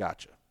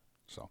 Gotcha.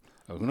 So,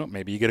 who knows?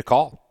 Maybe you get a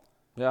call.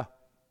 Yeah.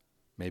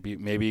 Maybe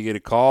you get a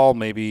call.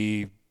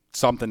 Maybe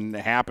something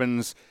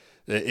happens.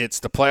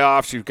 It's the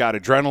playoffs. You've got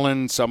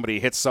adrenaline.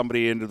 Somebody hits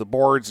somebody into the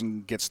boards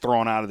and gets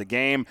thrown out of the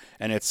game,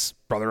 and it's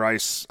Brother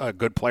Rice, a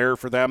good player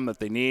for them that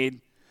they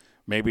need.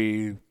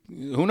 Maybe,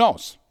 who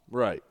knows?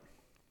 Right.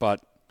 But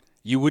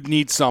you would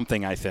need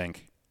something, I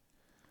think,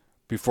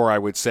 before I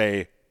would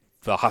say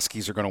the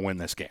Huskies are going to win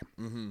this game.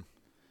 Mm-hmm.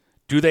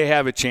 Do they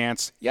have a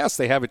chance? Yes,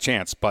 they have a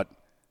chance, but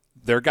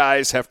their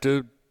guys have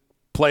to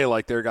play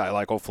like their guy.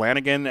 Like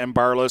O'Flanagan and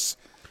Barless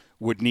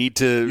would need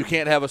to. You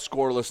can't have a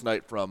scoreless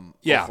night from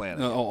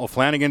O'Flanagan.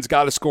 O'Flanagan's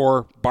got to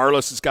score.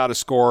 Barless has got to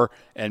score,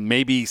 and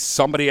maybe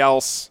somebody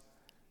else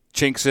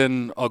chinks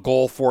in a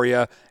goal for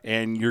you,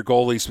 and your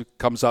goalie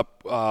comes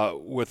up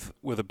with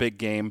a big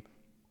game.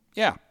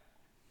 Yeah.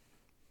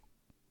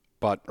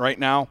 But right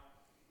now,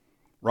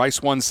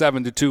 Rice won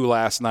 7-2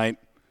 last night.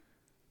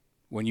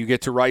 When you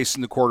get to Rice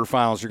in the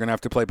quarterfinals, you're going to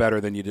have to play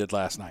better than you did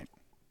last night.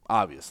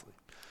 Obviously.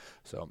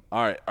 So,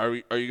 all right,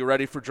 are you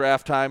ready for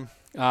draft time?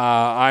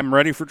 I'm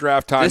ready for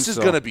draft time. This is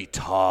going to be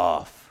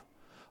tough.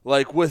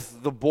 Like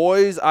with the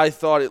boys, I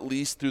thought at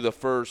least through the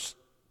first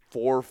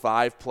 4 or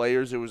 5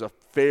 players, it was a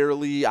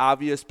fairly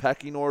obvious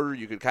pecking order.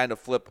 You could kind of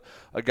flip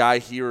a guy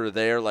here or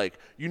there. Like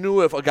you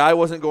knew if a guy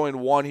wasn't going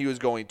 1, he was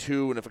going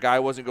 2, and if a guy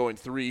wasn't going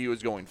 3, he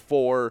was going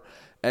 4.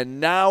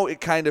 And now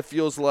it kind of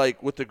feels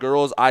like with the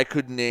girls, I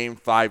could name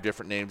 5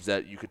 different names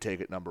that you could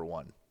take at number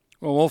 1.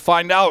 Well, we'll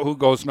find out who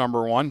goes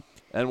number 1.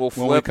 And we'll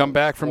flip when we come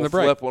back from the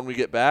break. Flip when we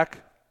get back.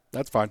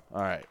 That's fine.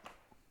 All right.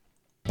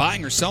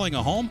 Buying or selling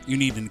a home? You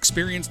need an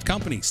experienced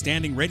company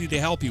standing ready to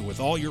help you with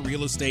all your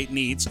real estate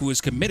needs, who is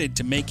committed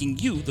to making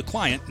you the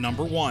client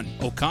number 1.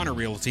 O'Connor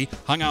Realty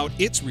hung out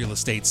its real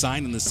estate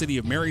sign in the city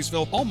of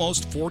Marysville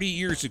almost 40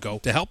 years ago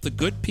to help the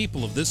good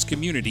people of this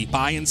community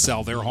buy and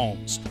sell their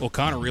homes.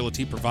 O'Connor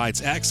Realty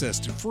provides access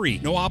to free,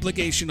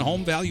 no-obligation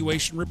home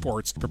valuation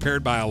reports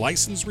prepared by a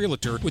licensed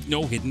realtor with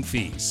no hidden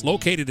fees.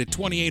 Located at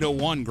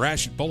 2801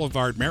 Gratiot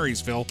Boulevard,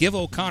 Marysville, give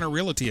O'Connor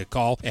Realty a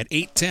call at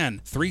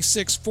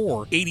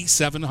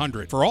 810-364-8700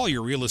 for all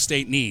your real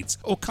estate needs.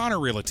 O'Connor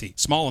Realty,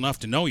 small enough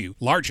to know you,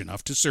 large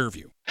enough to serve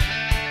you.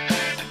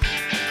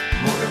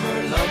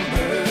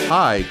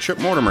 Hi, Chip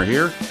Mortimer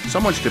here.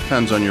 So much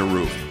depends on your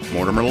roof.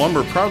 Mortimer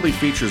Lumber proudly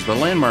features the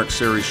Landmark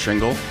Series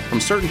shingle from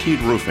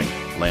Certainteed Roofing.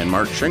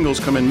 Landmark shingles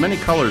come in many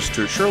colors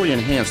to surely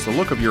enhance the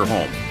look of your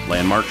home.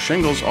 Landmark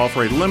shingles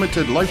offer a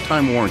limited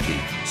lifetime warranty,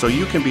 so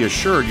you can be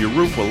assured your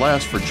roof will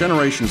last for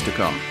generations to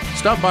come.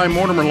 Stop by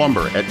Mortimer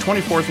Lumber at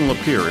 24th and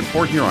Lapeer in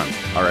Port Huron.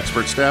 Our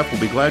expert staff will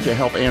be glad to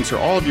help answer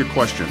all of your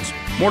questions.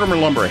 Mortimer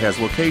Lumber has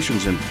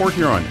locations in Port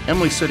Huron,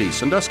 Emily City,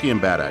 Sandusky,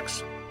 and Bad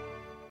Axe.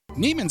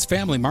 Neiman's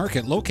Family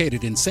Market,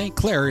 located in St.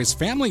 Clair, is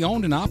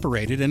family-owned and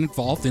operated and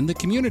involved in the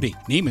community.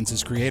 Neiman's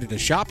has created a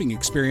shopping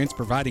experience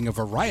providing a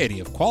variety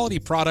of quality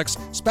products,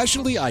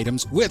 specialty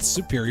items with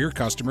superior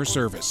customer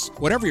service.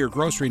 Whatever your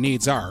grocery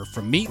needs are,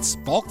 from meats,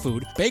 bulk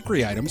food,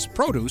 bakery items,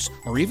 produce,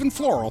 or even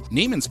floral,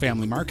 Neiman's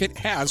Family Market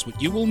has what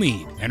you will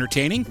need.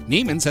 Entertaining?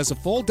 Neiman's has a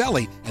full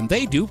deli, and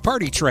they do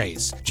party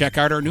trays. Check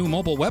out our new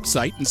mobile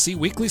website and see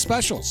weekly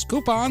specials,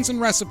 coupons, and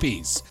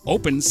recipes.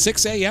 Open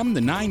 6 a.m. to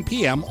 9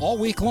 p.m. all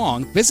week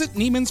long. Visit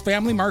Neiman's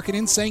Family Market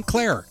in St.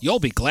 Clair. You'll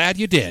be glad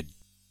you did.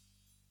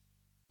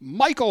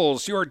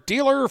 Michael's, your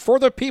dealer for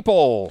the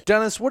people.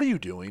 Dennis, what are you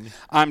doing?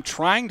 I'm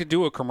trying to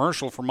do a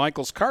commercial for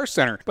Michael's Car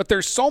Center, but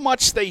there's so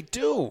much they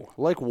do.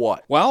 Like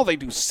what? Well, they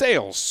do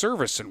sales,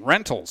 service, and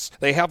rentals.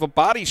 They have a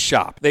body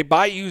shop. They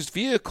buy used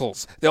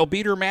vehicles. They'll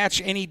beat or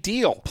match any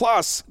deal.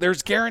 Plus,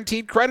 there's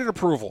guaranteed credit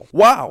approval.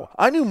 Wow,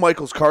 I knew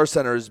Michael's Car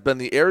Center has been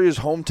the area's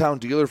hometown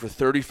dealer for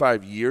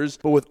 35 years,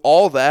 but with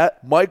all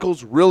that,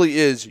 Michael's really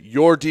is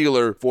your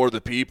dealer for the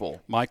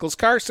people. Michael's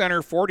Car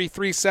Center,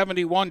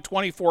 4371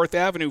 24th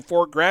Avenue,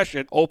 Fort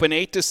Gratiot, open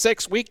 8 to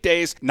 6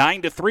 weekdays,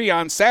 9 to 3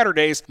 on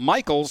Saturdays.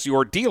 Michael's,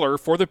 your dealer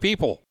for the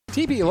people.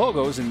 TP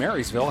Logos in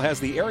Marysville has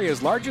the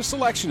area's largest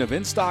selection of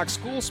in-stock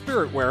school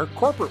spirit wear,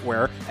 corporate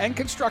wear, and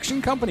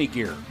construction company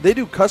gear. They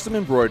do custom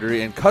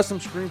embroidery and custom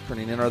screen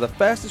printing and are the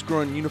fastest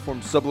growing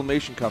uniform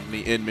sublimation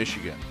company in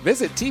Michigan.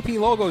 Visit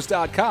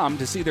tplogos.com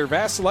to see their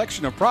vast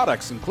selection of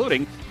products,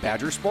 including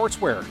Badger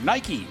Sportswear,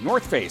 Nike,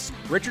 North Face,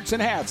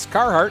 Richardson Hats,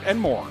 Carhartt, and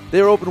more.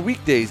 They are open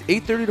weekdays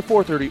 8:30 to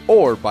 4:30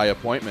 or by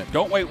appointment.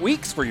 Don't wait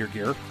weeks for your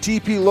gear.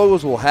 TP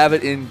Logos will have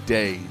it in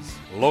days.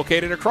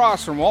 Located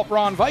across from Walt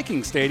Braun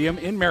Viking Stadium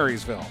in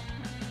Marysville.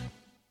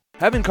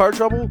 Having car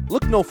trouble?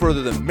 Look no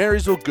further than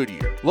Marysville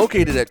Goodyear.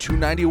 Located at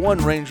 291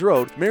 Range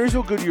Road,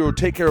 Marysville Goodyear will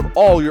take care of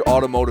all your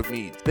automotive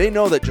needs. They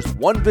know that just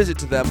one visit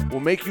to them will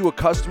make you a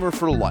customer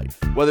for life.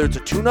 Whether it's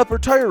a tune-up or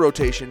tire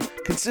rotation,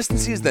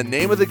 consistency is the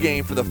name of the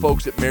game for the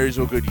folks at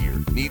Marysville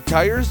Goodyear. Need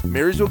tires?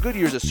 Marysville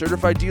Goodyear is a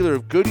certified dealer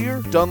of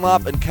Goodyear,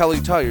 Dunlop, and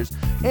Kelly tires,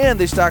 and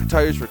they stock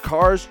tires for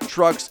cars,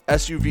 trucks,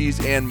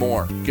 SUVs, and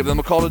more. Give them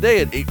a call today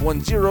at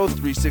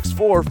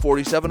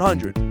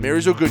 810-364-4700.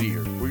 Marysville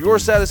Goodyear, where your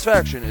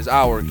satisfaction is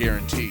our guarantee.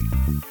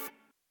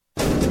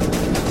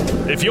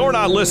 If you're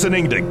not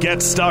listening to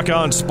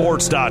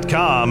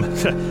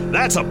GetStuckOnSports.com,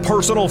 that's a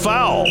personal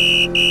foul.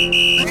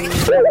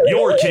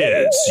 Your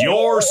kids,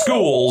 your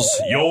schools,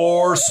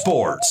 your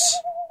sports.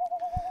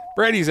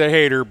 Brady's a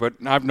hater, but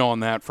I've known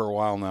that for a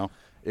while now.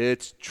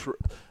 It's true.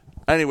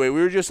 Anyway,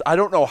 I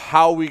don't know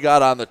how we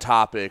got on the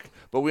topic,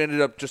 but we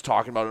ended up just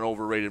talking about an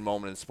overrated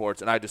moment in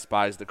sports, and I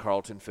despise the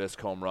Carlton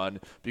Fisk home run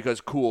because,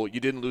 cool, you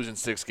didn't lose in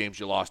 6 games,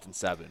 you lost in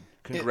 7.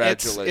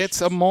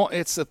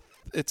 Congratulations.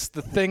 It's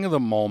the thing of the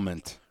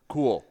moment.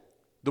 Cool.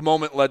 The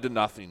moment led to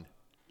nothing.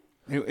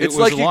 It's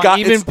like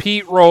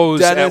Pete Rose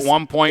Dennis, at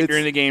one point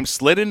during the game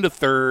slid into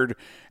third,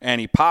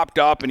 and he popped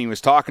up, and he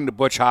was talking to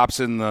Butch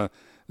Hobson,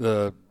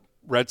 the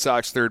Red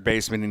Sox third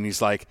baseman, and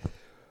he's like,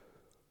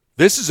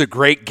 "This is a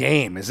great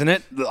game, isn't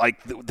it?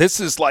 Like, this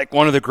is like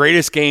one of the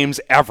greatest games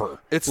ever."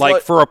 It's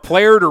like for a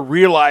player to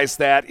realize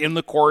that in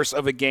the course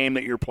of a game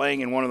that you're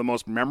playing in one of the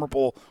most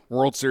memorable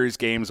World Series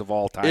games of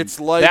all time. It's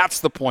like, that's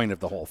the point of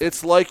the whole thing.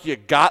 It's like you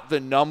got the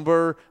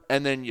number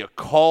and then you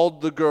called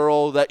the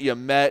girl that you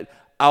met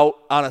out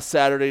on a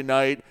Saturday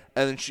night,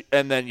 and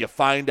then you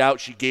find out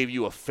she gave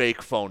you a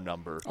fake phone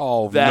number.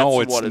 Oh, that's no,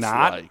 it's what it's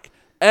not. like.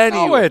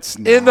 Anyway, no, it's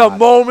not. In the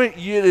moment,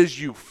 it is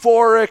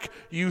euphoric.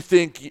 You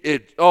think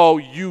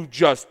you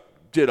just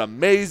did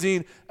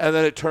amazing, and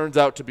then it turns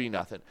out to be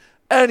nothing.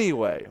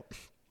 Anyway.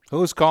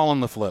 Who's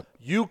calling the flip?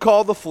 You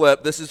call the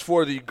flip. This is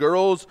for the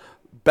girls'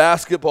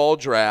 basketball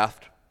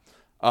draft.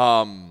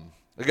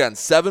 Again,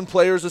 7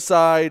 players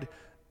aside,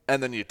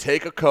 and then you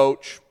take a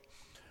coach.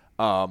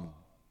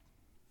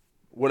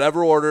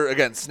 Whatever order,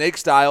 again, snake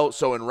style.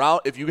 So in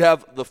round, if you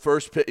have the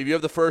first pick,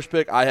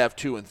 I have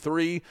 2 and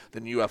 3.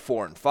 Then you have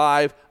 4 and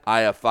 5.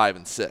 I have 5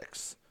 and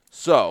 6.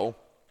 So,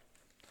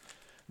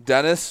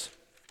 Dennis,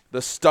 the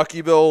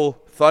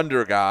Stuckyville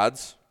Thunder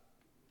Gods.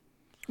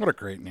 What a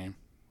great name.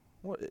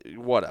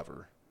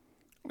 Whatever.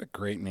 What a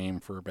great name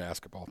for a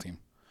basketball team.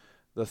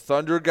 The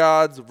Thunder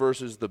Gods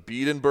versus the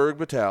Beedenberg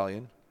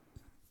Battalion.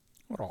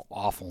 What an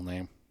awful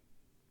name.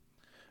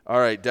 All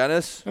right,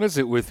 Dennis. What is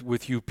it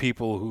with you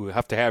people who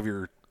have to have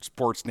your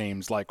sports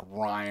names like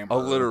rhyme?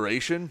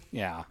 Alliteration?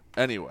 Yeah.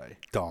 Anyway.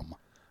 Dumb.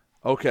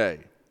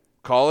 Okay.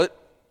 Call it.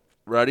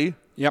 Ready?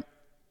 Yep.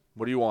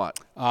 What do you want?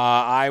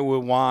 I would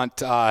want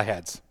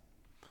heads.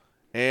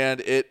 And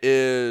it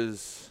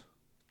is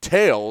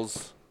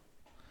tails.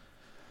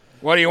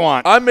 What do you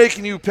want? I'm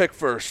making you pick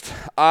first.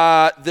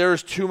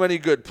 There's too many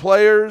good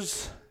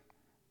players.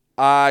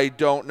 I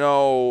don't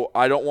know.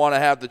 I don't want to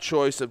have the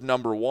choice of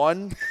number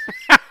 1.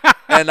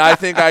 And I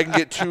think I can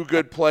get 2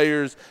 good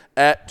players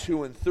at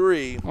 2 and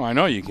 3. Oh, I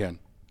know you can.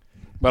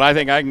 But I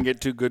think I can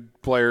get 2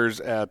 good players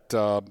at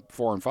 4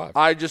 and 5.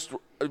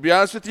 To be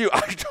honest with you,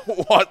 I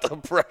don't want the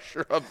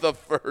pressure of the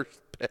first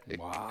pick.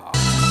 Wow.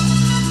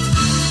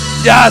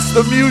 Yes,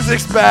 the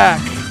music's back.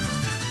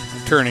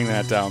 I'm turning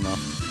that down, though.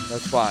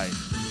 That's fine.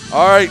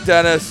 All right,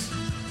 Dennis.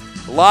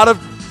 A lot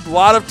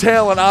of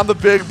talent on the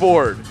big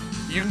board.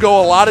 You can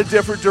go a lot of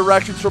different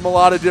directions from a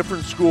lot of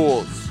different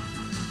schools.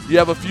 You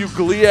have a few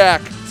GLIAC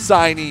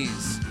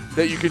signees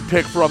that you can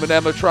pick from in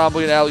Emma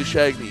Trombley and Allie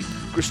Shagney.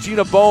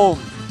 Christina Bohm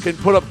can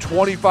put up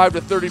 25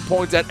 to 30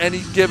 points at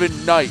any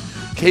given night.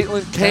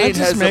 Caitlin Kane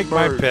has make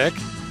emerged. my pick?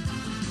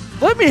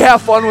 Let me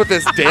have fun with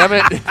this, damn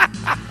it.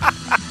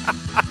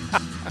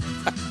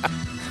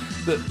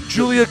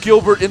 Julia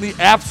Gilbert, in the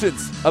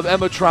absence of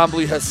Emma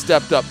Trombley, has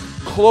stepped up.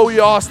 Chloe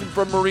Austin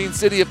from Marine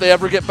City, if they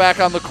ever get back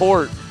on the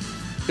court,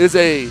 is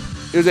a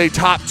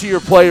top-tier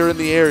player in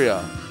the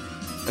area.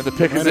 And the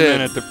pick is in. Wait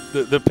a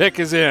minute. The pick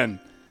is in.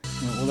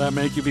 Will that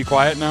make you be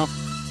quiet now?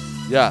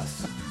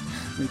 Yes.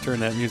 Let me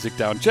turn that music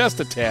down just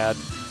a tad.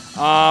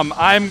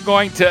 I'm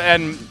going to,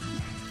 and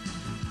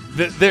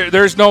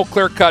there's no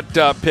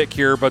clear-cut pick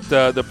here, but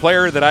the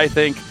player that I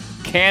think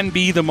can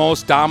be the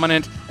most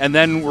dominant, and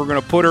then we're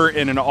going to put her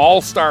in an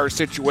all-star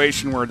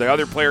situation where the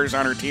other players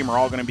on her team are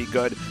all going to be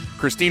good.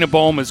 Christina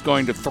Bohm is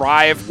going to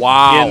thrive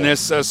in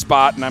this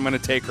spot, and I'm going to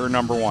take her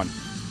number 1.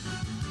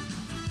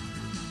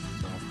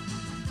 So,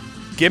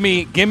 give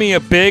me a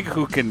big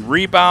who can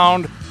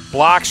rebound,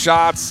 block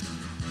shots,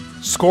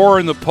 score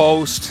in the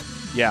post.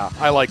 Yeah,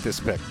 I like this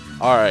pick.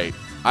 All right.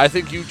 I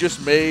think you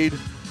just made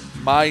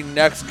my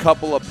next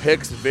couple of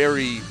picks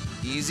very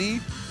easy.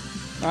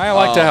 I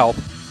like to help.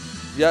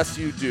 Yes,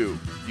 you do.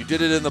 You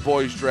did it in the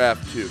boys'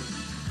 draft, too.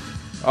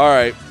 All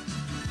right.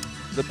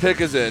 The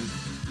pick is in.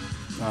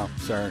 Oh,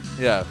 sorry.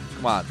 Yeah,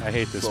 come on. I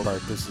hate this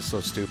part. This is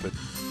so stupid.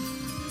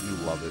 You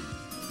love it.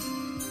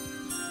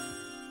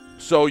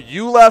 So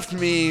you left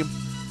me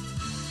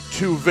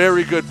 2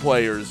 very good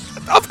players.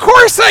 Of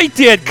course I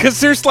did, because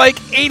there's like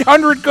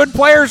 800 good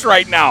players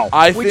right now.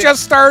 We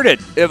just started.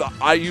 If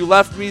you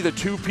left me the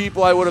 2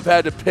 people I would have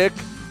had to pick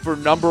for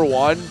number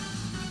 1,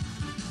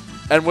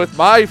 and with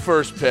my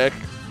first pick,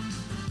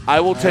 I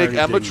will take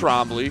Emma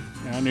Trombley.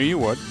 Yeah, I knew you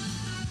would.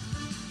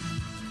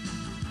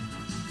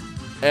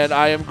 And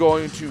I am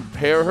going to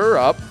pair her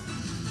up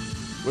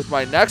with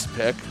my next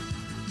pick.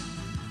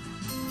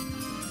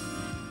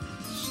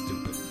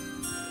 Stupid.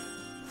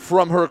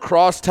 From her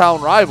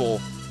crosstown rival,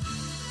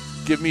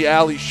 give me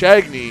Allie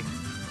Shagney.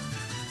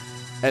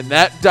 And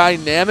that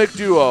dynamic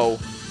duo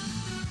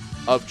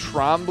of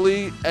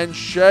Trombley and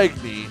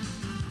Shagney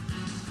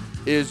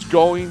is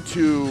going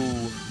to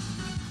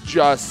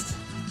just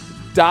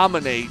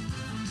dominate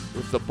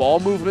with the ball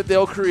movement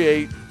they'll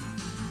create.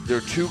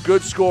 They're 2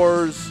 good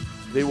scorers.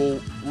 They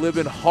will live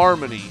in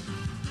harmony.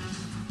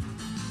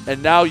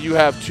 And now you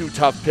have 2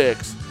 tough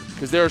picks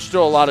because there are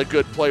still a lot of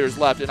good players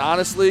left. And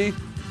honestly,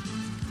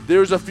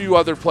 there's a few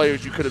other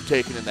players you could have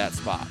taken in that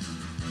spot.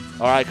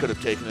 Or I could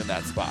have taken in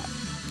that spot.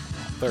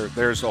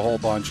 There's a whole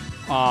bunch.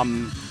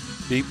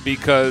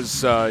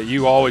 Because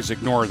you always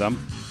ignore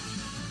them.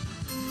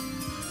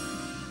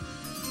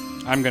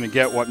 I'm going to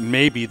get what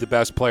may be the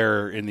best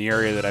player in the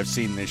area that I've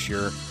seen this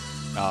year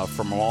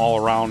from an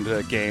all-around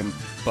game.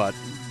 But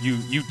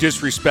you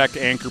disrespect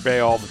Anchor Bay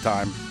all the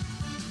time.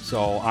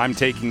 So I'm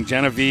taking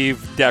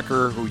Genevieve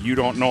Decker, who you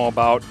don't know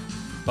about,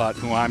 but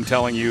who I'm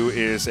telling you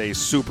is a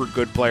super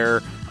good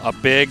player, a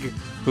big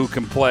who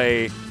can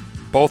play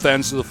both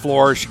ends of the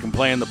floor. She can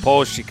play in the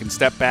post. She can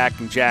step back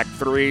and jack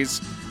threes.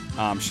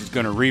 She's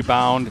going to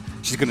rebound.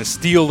 She's going to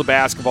steal the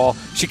basketball.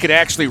 She could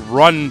actually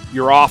run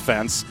your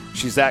offense.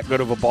 She's that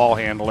good of a ball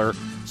handler.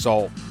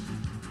 So,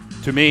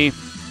 to me,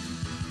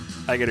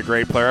 I get a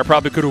great player. I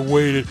probably could have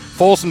waited.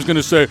 Folsom's going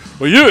to say,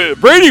 well,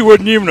 Brady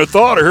wouldn't even have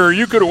thought of her.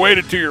 You could have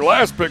waited till your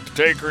last pick to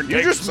take her. And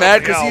You're just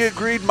mad because he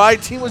agreed my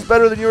team was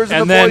better than yours in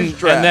the boys'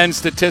 draft. And then,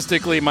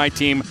 statistically, my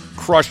team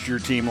crushed your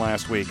team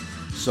last week.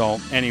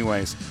 So,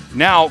 anyways.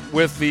 Now,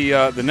 with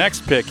the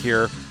next pick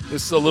here,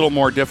 this is a little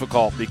more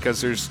difficult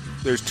because there's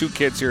 2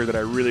 kids here that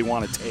I really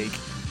want to take.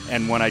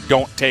 And when I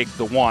don't take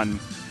the one,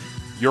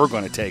 you're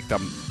going to take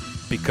them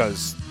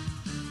because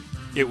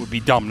it would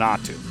be dumb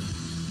not to.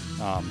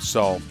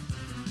 So,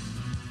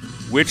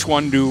 which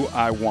one do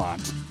I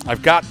want?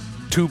 I've got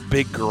 2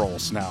 big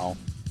girls now.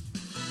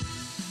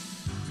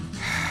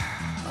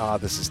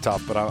 This is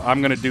tough, but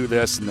I'm going to do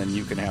this, and then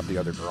you can have the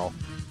other girl.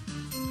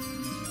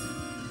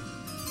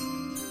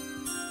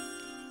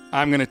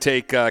 I'm going to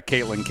take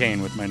Caitlin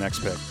Kane with my next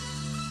pick.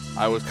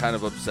 I was kind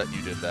of upset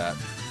you did that.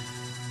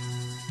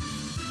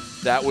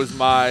 That was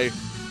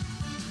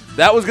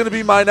going to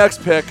be my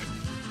next pick.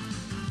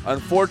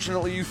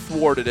 Unfortunately, you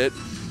thwarted it.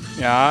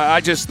 Yeah,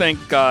 I just think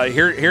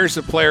here's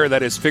a player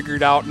that has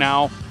figured out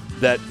now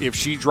that if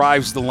she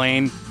drives the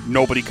lane,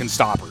 nobody can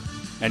stop her.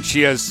 and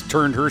she has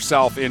turned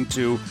herself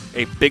into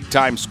a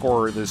big-time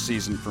scorer this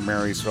season for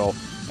Marysville.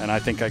 And I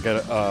think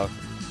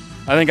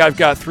I've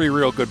got 3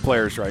 real good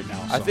players right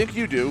now. So. I think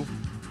you do.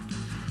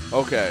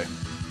 Okay.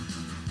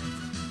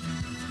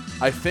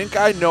 I think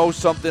I know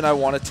someone I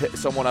want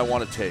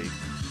to take.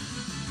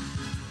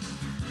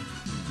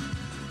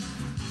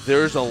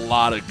 There's a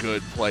lot of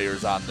good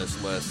players on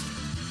this list.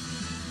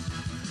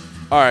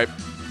 All right.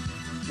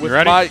 You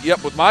ready?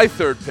 With my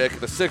 3rd pick,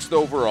 the 6th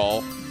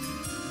overall,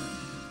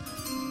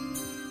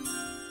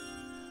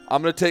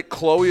 I'm going to take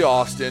Chloe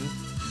Austin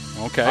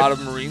out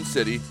of Marine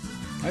City.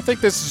 I think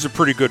this is a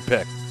pretty good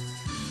pick.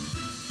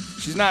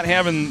 She's not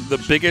having the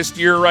biggest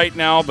year right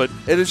now, but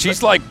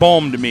she's like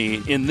Bohm to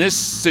me. In this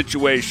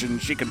situation,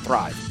 she can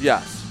thrive.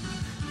 Yes.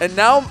 And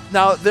now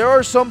there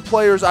are some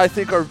players I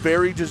think are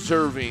very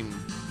deserving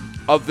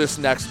of this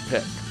next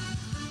pick.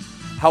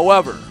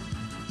 However,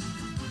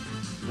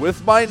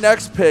 with my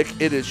next pick,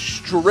 it is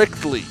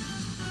strictly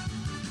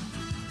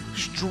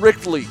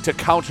to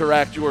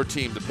counteract your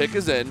team. The pick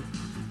is in.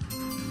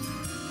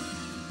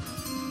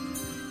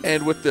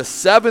 And with the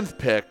 7th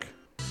pick,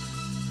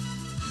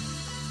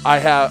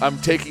 I'm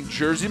taking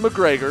Jersey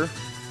McGregor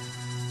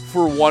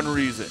for one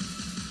reason.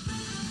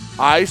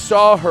 I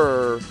saw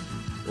her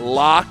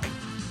lock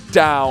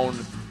down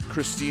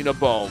Christina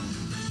Bohm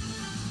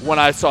when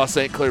I saw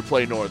St. Clair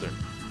play Northern.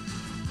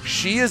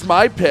 She is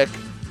my pick.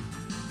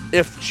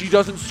 If she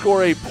doesn't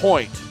score a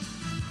point,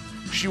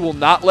 she will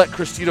not let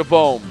Christina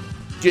Bohm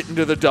get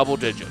into the double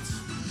digits.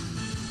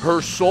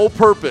 Her sole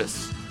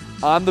purpose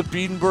on the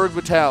Biedenberg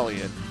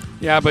Battalion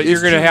but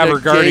you're going to have her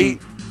guarding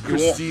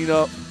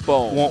Christina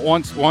Bohm.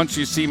 Once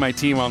you see my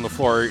team on the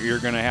floor, you're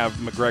going to have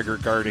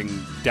McGregor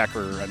guarding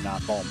Decker and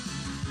not Bohm.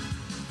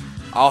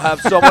 I'll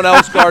have someone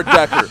else guard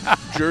Decker.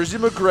 Jersey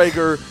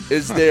McGregor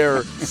is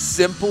there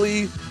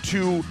simply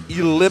to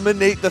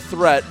eliminate the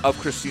threat of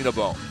Christina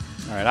Bohm.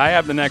 All right, I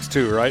have the next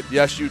 2, right?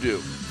 Yes, you do.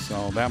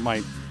 So that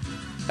might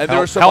And there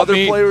are some other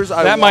players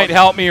that might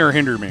help me or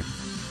hinder me.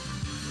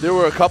 There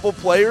were a couple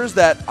players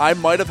that I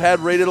might have had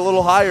rated a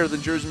little higher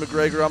than Jersey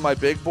McGregor on my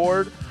big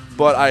board,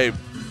 but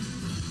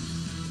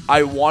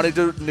I wanted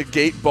to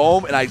negate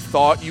Bohm, and I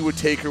thought you would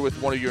take her with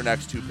one of your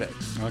next 2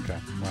 picks. Okay,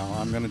 well,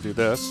 I'm going to do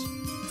this.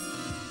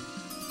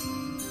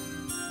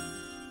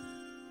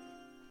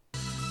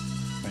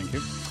 Thank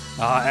you.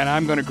 And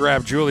I'm going to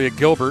grab Julia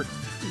Gilbert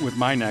with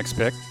my next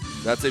pick.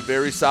 That's a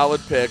very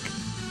solid pick.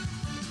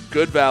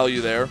 Good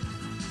value there.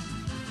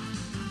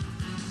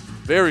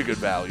 Very good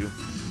value.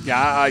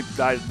 Yeah,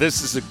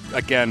 this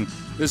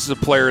is a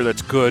player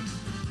that's good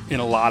in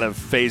a lot of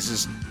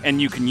phases,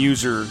 and you can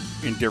use her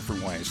in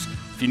different ways.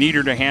 If you need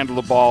her to handle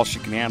the ball, she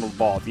can handle the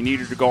ball. If you need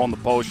her to go on the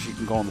post, she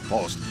can go on the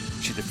post.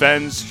 She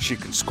defends. She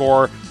can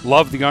score.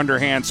 Love the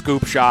underhand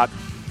scoop shot.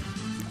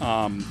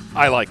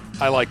 I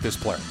like this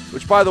player.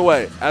 Which, by the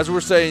way, as we're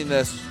saying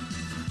this,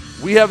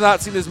 we have not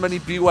seen as many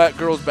BWAC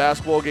girls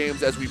basketball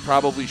games as we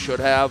probably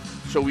should have,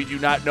 so we do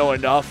not know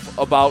enough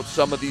about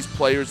some of these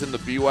players in the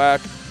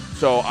BWAC.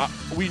 So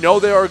we know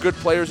there are good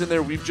players in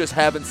there. We just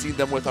haven't seen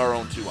them with our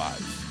own 2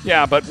 eyes.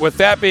 Yeah, but with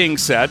that being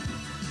said,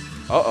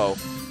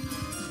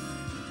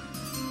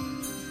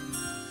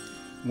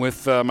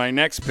 with my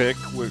next pick,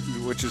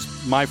 which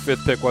is my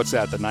 5th pick, what's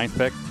that, the 9th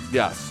pick?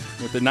 Yes.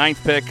 With the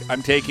 9th pick,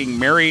 I'm taking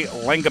Mary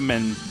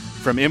Lengeman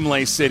from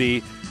Imlay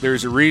City.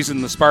 There's a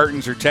reason the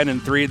Spartans are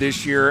 10-3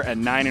 this year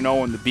and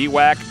 9-0 in the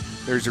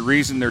BWAC. There's a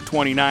reason they're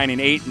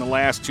 29-8 in the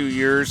last 2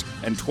 years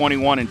and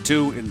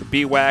 21-2 in the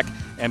BWAC,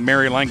 and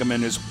Mary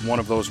Lengeman is one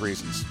of those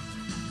reasons.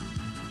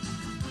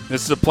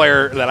 This is a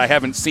player that I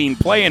haven't seen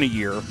play in a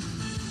year,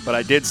 but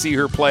I did see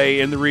her play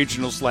in the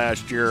regionals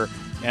last year,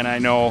 and I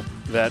know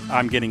that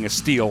I'm getting a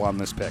steal on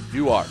this pick.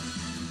 You are.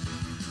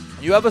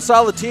 You have a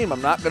solid team,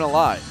 I'm not going to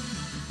lie.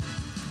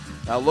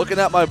 Now, looking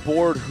at my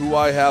board, who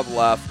I have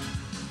left,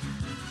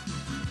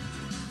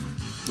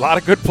 a lot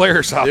of good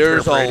players out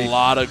there, Brady. There's a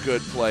lot of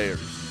good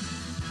players.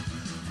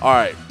 All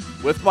right,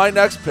 with my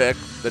next pick,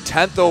 the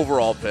 10th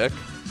overall pick.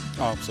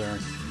 Oh, I'm sorry.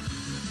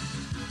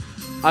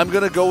 I'm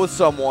going to go with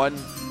someone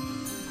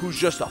who's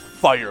just a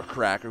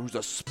firecracker, who's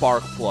a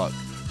spark plug,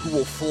 who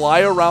will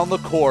fly around the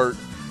court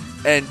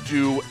and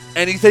do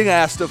anything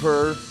asked of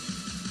her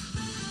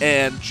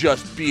and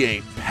just be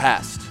a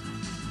pest.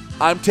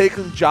 I'm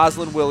taking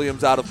Jocelyn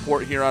Williams out of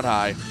Port Huron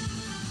High.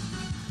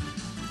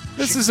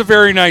 This is a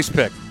very nice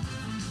pick,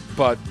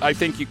 but I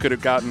think you could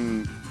have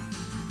gotten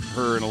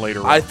her in a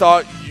later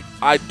round.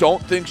 I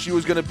don't think she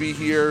was going to be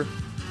here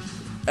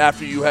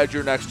after you had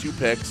your next 2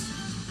 picks.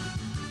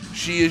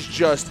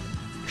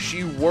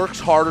 She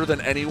works harder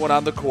than anyone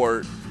on the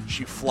court.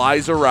 She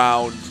flies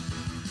around,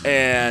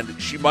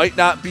 and she might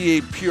not be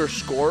a pure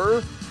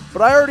scorer,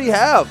 but I already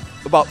have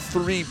about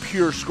 3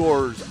 pure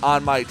scorers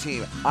on my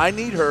team. I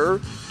need her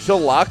to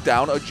lock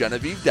down a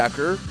Genevieve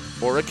Decker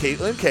or a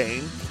Caitlin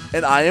Kane,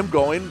 and I am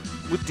going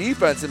with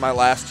defense in my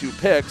last 2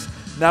 picks.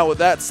 Now, with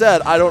that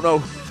said, I don't know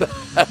who the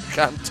heck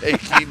I'm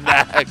taking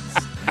next.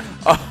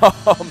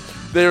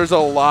 There's a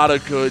lot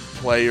of good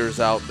players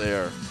out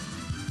there.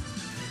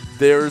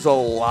 There's a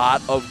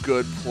lot of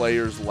good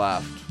players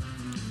left.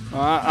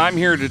 I'm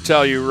here to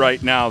tell you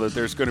right now that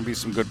there's going to be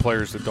some good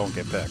players that don't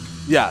get picked.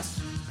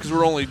 Yes, because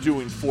we're only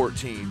doing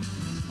 14.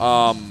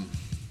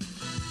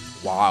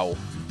 Wow.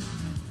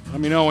 Let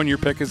me know when your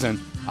pick is in.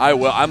 I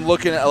will. I'm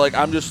looking at,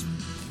 I'm just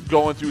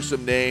going through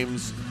some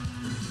names.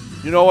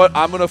 You know what?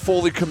 I'm going to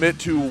fully commit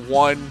to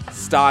one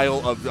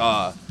style of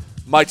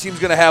my team's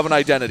going to have an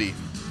identity.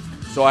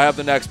 So I have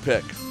the next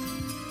pick.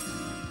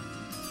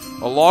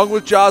 Along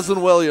with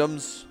Jocelyn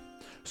Williams,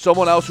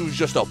 someone else who's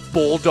just a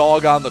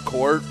bulldog on the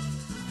court.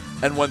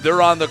 And when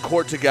they're on the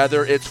court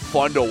together, it's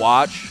fun to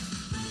watch.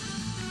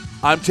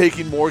 I'm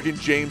taking Morgan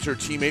James, her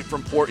teammate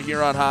from Port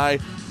Huron High.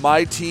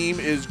 My team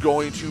is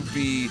going to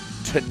be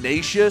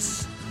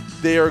tenacious.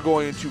 They are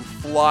going to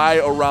fly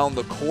around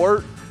the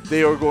court.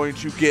 They are going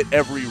to get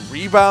every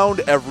rebound,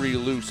 every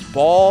loose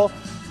ball.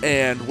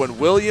 And when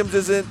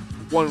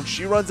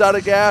she runs out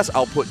of gas,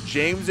 I'll put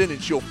James in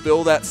and she'll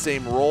fill that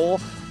same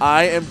role.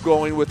 I am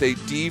going with a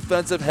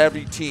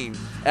defensive-heavy team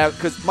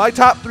because my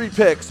top 3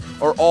 picks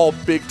are all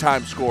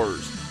big-time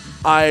scorers.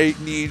 I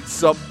need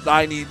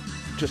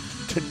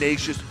just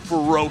tenacious,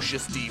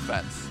 ferocious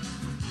defense.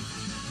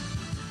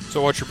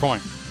 So what's your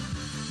point?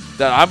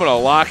 That I'm going to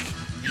lock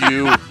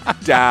you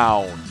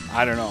down.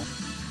 I don't know.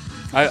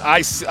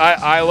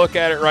 I look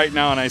at it right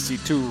now and I see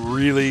 2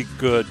 really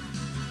good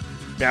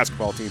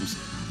basketball teams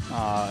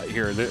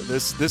here.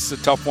 This is a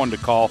tough one to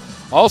call.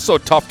 Also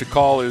tough to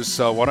call is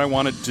what I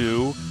want to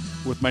do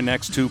with my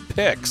next 2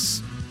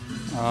 picks.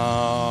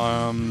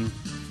 I'm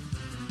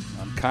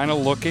kind of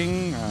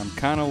looking.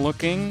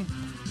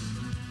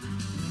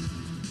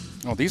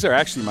 Oh, these are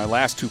actually my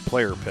last 2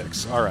 player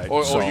picks. All right.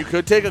 Or you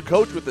could take a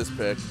coach with this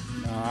pick.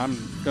 I'm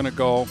going to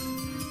go.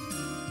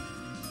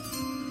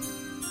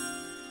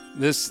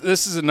 This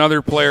is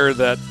another player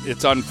that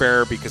it's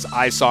unfair because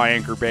I saw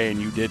Anchor Bay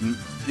and you didn't.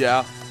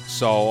 Yeah.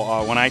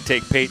 So when I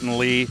take Peyton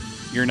Lee,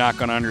 you're not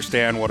going to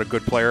understand what a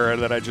good player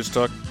that I just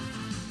took.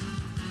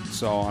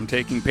 So I'm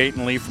taking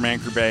Peyton Lee from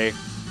Anchor Bay.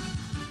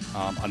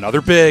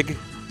 Another big.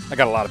 I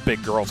got a lot of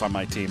big girls on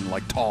my team,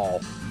 like tall,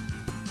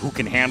 who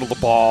can handle the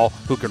ball,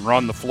 who can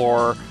run the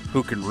floor,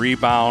 who can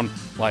rebound.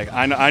 Like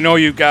I know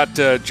you got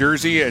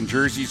Jersey, and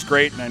Jersey's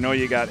great, and I know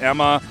you got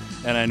Emma,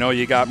 and I know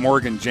you got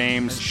Morgan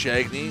James. And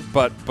Shagney.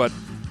 But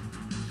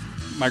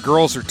my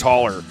girls are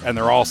taller, and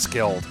they're all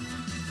skilled.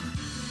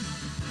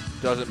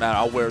 Doesn't matter.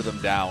 I'll wear them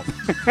down.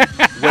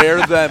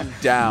 Wear them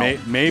down.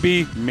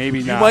 Maybe not.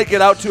 You might get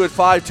out to a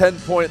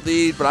 5-10 point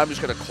lead, but I'm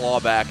just going to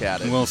claw back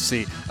at it. We'll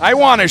see. I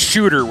want a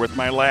shooter with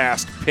my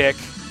last pick,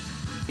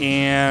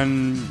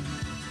 and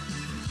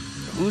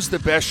who's the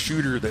best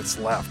shooter that's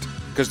left?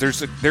 Because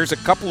there's a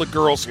couple of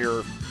girls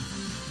here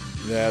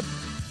that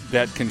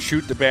can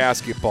shoot the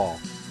basketball.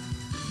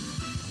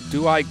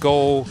 Do I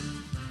go?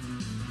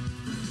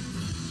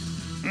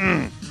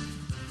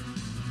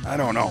 I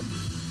don't know.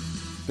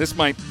 This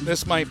might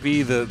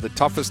be the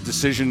toughest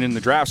decision in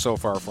the draft so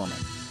far for me.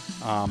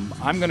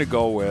 I'm going to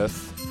go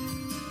with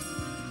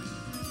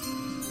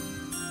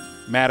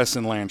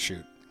Madison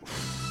Landshut.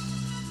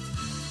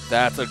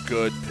 That's a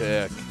good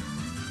pick.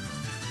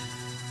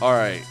 All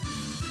right.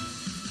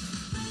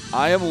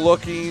 I am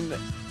looking.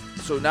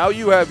 So now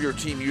you have your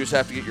team. You just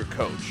have to get your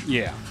coach.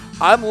 Yeah.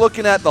 I'm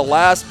looking at the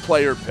last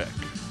player pick,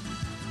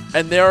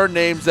 and there are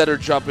names that are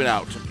jumping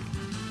out to me.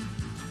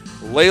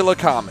 Layla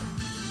Common,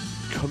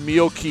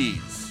 Camille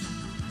Keys,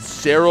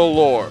 Sarah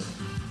Lohr,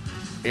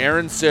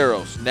 Aaron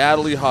Saros,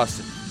 Natalie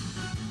Husson,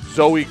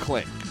 Zoe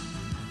Klink.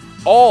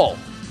 All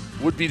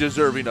would be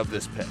deserving of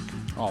this pick.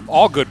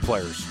 All good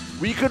players.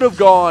 We could have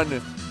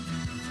gone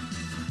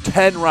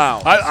 10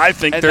 rounds. I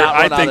think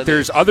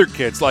there's other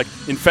kids. Like,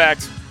 in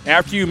fact,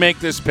 after you make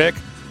this pick,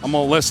 I'm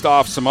going to list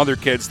off some other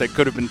kids that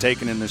could have been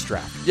taken in this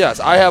draft. Yes,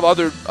 I have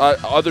other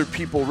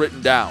people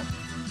written down.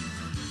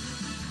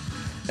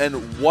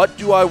 And what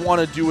do I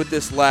want to do with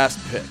this last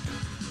pick?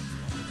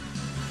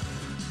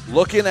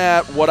 Looking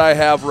at what I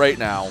have right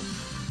now,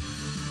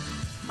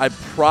 I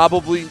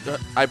probably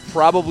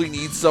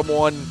need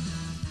someone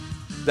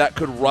that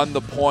could run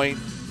the point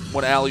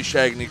when Allie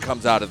Shagney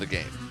comes out of the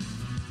game.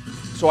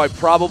 So I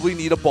probably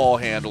need a ball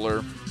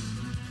handler.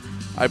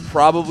 I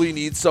probably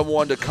need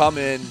someone to come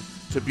in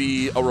to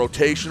be a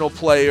rotational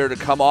player, to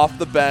come off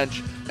the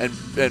bench and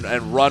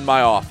run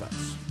my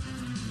offense.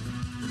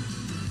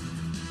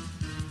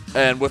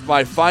 And with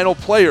my final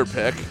player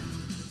pick,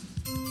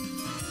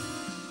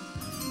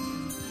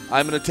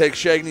 I'm going to take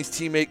Shagney's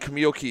teammate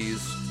Camille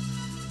Keys,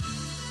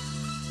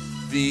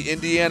 the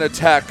Indiana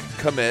Tech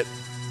commit.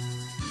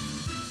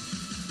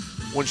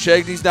 When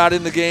Shagney's not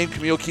in the game,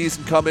 Camille Keys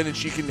can come in and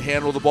she can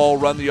handle the ball,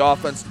 run the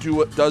offense,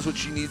 does what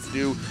she needs to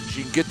do.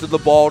 She can get to the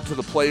ball to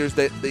the players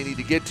that they need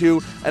to get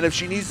to. And if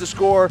she needs to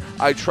score,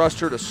 I trust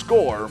her to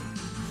score.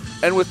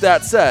 And with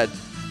that said,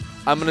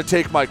 I'm going to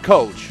take my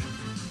coach.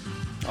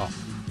 Oh,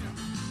 yeah.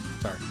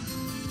 Sorry.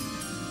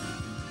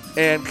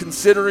 And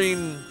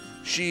considering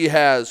she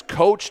has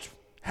coached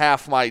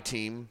half my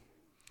team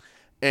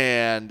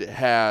and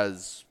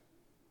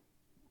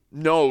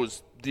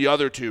knows the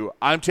other two,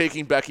 I'm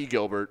taking Becky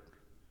Gilbert.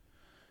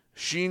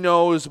 She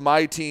knows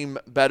my team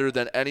better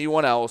than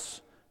anyone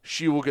else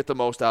she will get the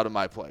most out of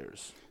my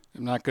players.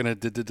 I'm not going to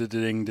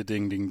ding.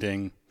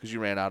 Because you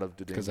ran out of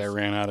dings. Because I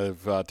ran out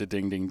of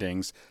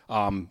dings.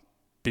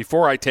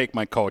 Before I take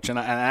my coach, and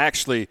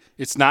actually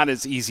it's not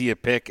as easy a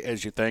pick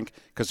as you think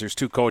because there's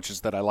 2 coaches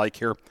that I like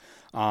here.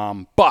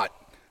 But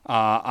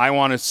I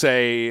want to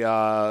say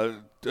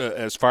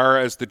as far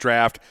as the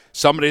draft,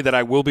 somebody that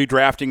I will be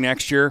drafting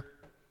next year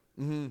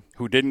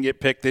who didn't get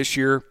picked this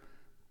year,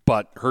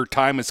 but her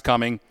time is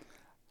coming.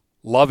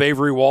 Love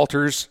Avery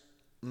Walters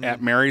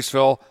at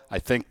Marysville. I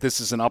think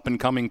this is an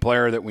up-and-coming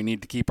player that we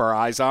need to keep our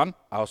eyes on.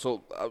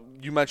 Also,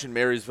 you mentioned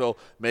Marysville.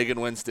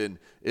 Megan Winston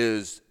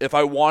is, if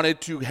I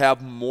wanted to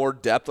have more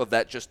depth of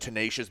that just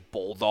tenacious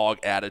bulldog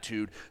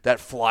attitude that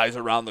flies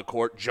around the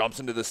court, jumps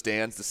into the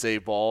stands to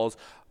save balls,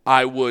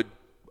 I would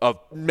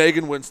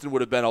Megan Winston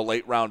would have been a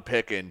late-round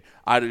pick, and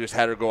I'd have just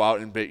had her go out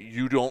and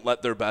you don't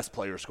let their best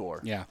player score.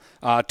 Yeah.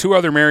 2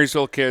 other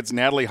Marysville kids.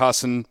 Natalie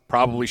Husson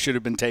probably should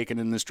have been taken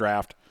in this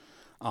draft.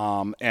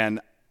 And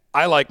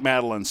I like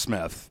Madeline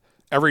Smith.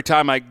 Every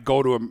time I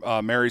go to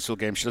a Marysville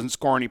game, she doesn't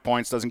score any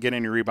points, doesn't get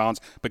any rebounds,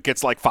 but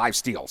gets like 5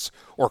 steals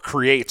or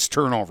creates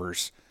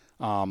turnovers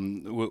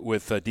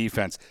with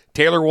defense.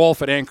 Taylor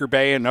Wolf at Anchor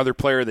Bay, another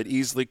player that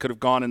easily could have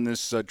gone in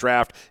this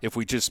draft if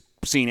we just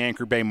seen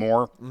Anchor Bay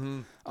more.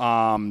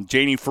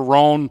 Janie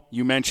Ferrone,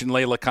 you mentioned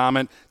Layla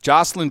Comment.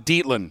 Jocelyn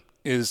Dietland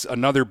is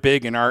another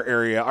big in our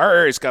area. Our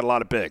area's got a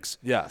lot of bigs.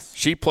 Yes.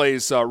 She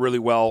plays really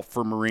well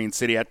for Marine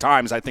City. At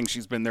times, I think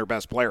she's been their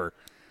best player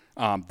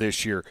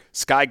this year.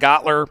 Sky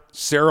Gottler,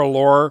 Sarah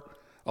Lohr,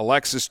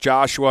 Alexis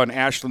Joshua, and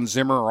Ashlyn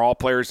Zimmer are all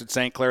players at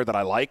St. Clair that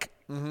I like.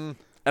 And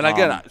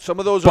again, some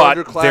of those are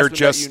underclassmen they're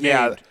just, that you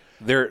named.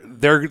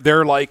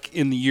 they're like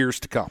in the years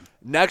to come.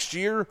 Next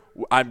year,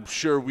 I'm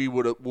sure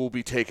we'll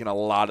be taking a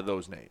lot of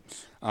those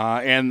names.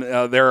 And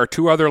there are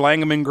 2 other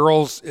Langeman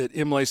girls at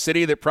Imlay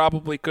City that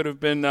probably could have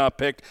been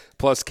picked,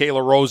 plus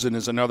Kayla Rosen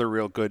is another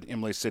real good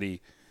Imlay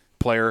City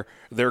player.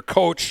 Their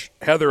coach,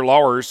 Heather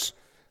Lowers,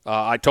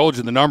 I told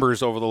you the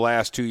numbers over the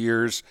last 2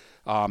 years.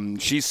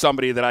 She's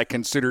somebody that I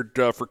considered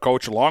for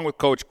coach along with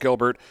Coach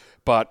Gilbert,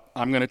 but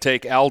I'm going to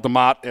take Al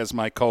DeMott as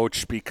my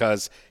coach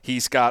because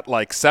he's got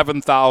like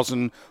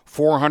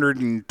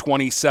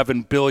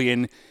 7,427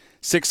 billion,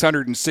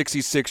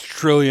 666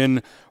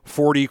 trillion,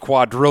 40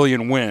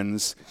 quadrillion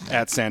wins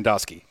at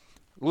Sandusky.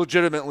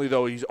 Legitimately,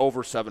 though, he's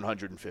over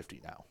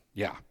 750 now.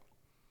 Yeah.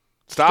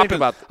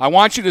 I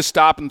want you to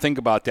stop and think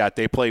about that.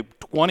 They play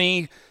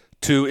 20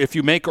 to, if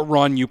you make a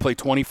run, you play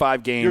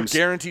 25 games.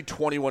 You're guaranteed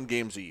 21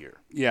 games a year.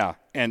 Yeah,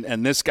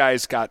 and this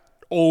guy's got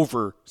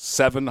over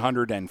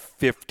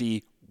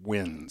 750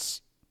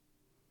 wins.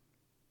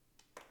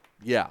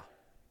 Yeah.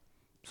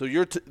 So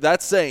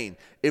that's saying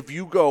if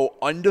you go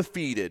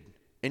undefeated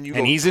and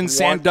he's in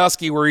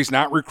Sandusky where he's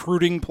not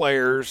recruiting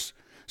players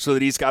so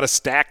that he's got a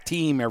stacked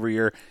team every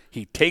year,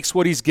 he takes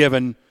what he's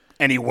given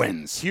and he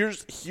wins.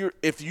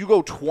 If you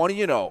go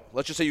 20-0,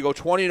 let's just say you go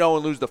 20-0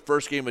 and lose the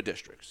first game of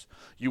districts.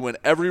 You win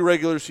every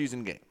regular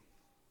season game.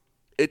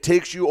 It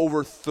takes you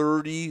over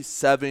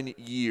 37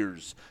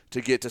 years to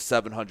get to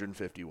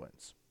 750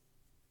 wins.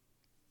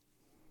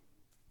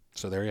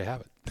 So there you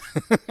have it.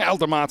 Al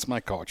DeMott's my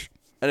coach.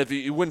 And if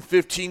you win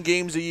 15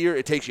 games a year,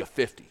 it takes you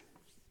 50.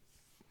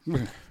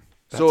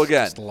 So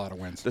again, just a lot of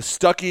wins. The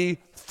Stuckey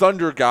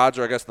Thunder Gods,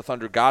 or I guess the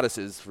Thunder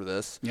Goddesses for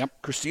this.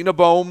 Yep. Christina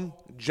Bohm,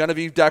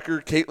 Genevieve Decker,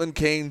 Caitlin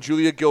Kane,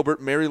 Julia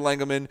Gilbert, Mary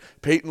Langeman,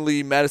 Peyton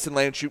Lee, Madison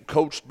Landshut,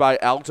 coached by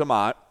Al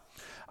DeMott.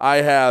 I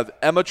have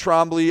Emma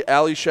Trombley,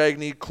 Allie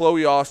Shagney,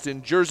 Chloe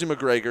Austin, Jersey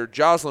McGregor,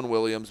 Jocelyn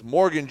Williams,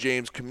 Morgan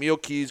James, Camille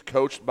Keys,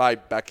 coached by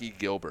Becky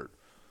Gilbert.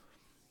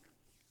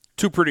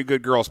 2 pretty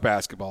good girls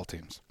basketball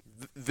teams.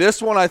 This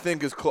one I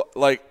think is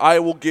I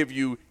will give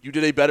you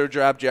did a better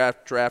job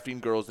drafting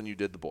girls than you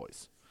did the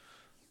boys.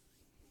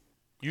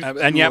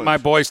 And yet my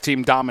boys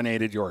team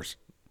dominated yours.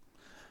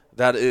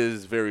 That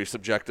is very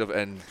subjective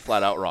and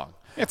flat out wrong.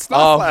 It's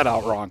not flat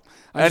out wrong.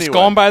 I'm just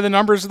going by the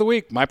numbers of the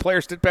week. My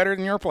players did better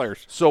than your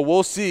players. So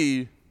we'll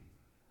see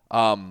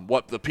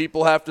what the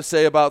people have to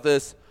say about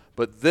this,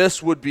 but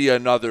this would be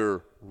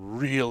another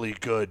really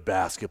good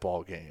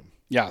basketball game.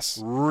 Yes.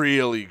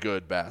 Really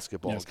good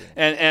basketball game.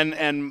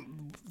 And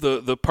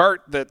the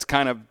part that's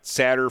kind of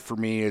sadder for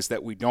me is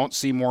that we don't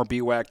see more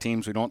BWAC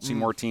teams. We don't see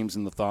more teams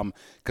in the Thumb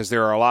because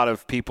there are a lot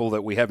of people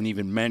that we haven't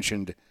even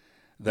mentioned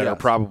that are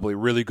probably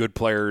really good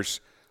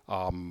players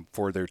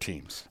for their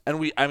teams. And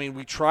we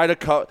try to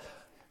cut –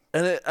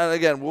 and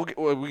again, we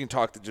can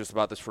talk just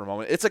about this for a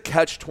moment. It's a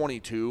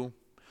catch-22.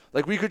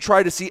 Like, we could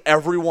try to see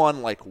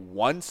everyone, like,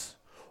 once,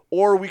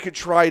 or we could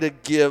try to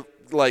give,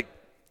 like,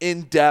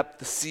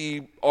 in-depth,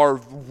 see our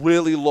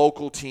really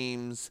local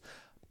teams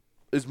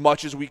as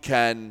much as we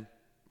can,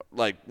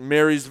 like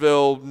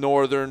Marysville,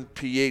 Northern,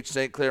 PH,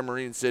 St. Clair,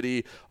 Marine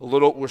City.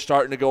 We're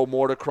starting to go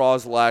more to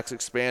Croslex,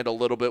 expand a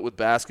little bit with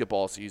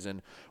basketball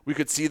season. We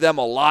could see them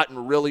a lot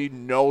and really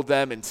know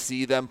them and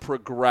see them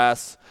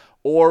progress,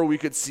 or we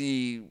could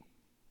see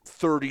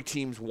 30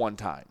 teams one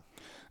time.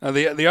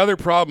 The other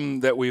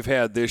problem that we've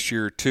had this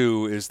year,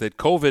 too, is that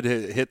COVID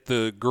hit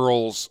the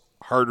girls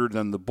harder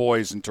than the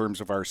boys in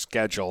terms of our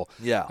schedule.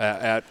 Yeah.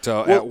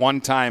 At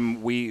one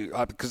time,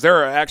 because there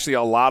are actually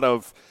a lot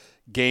of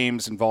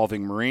games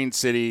involving Marine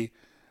City,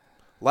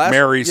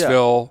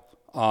 Marysville,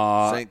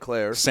 St.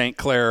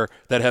 Clair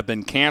that have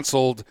been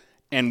canceled,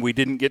 and we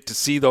didn't get to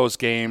see those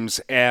games.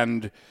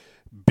 And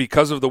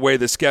because of the way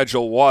the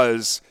schedule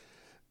was,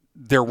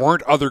 there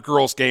weren't other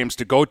girls' games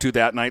to go to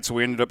that night, so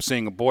we ended up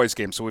seeing a boys'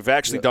 game. So we've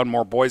actually done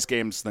more boys'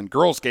 games than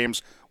girls'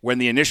 games when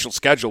the initial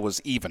schedule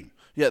was even.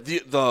 Yeah,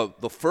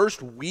 the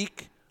first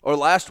week or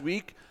last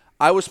week,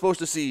 I was supposed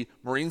to see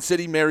Marine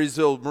City,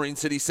 Marysville, Marine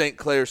City, St.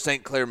 Clair,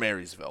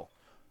 Marysville.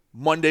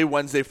 Monday,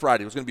 Wednesday,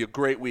 Friday. It was going to be a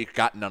great week.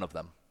 Got none of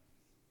them.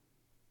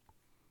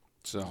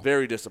 So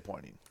very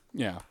disappointing.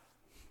 Yeah.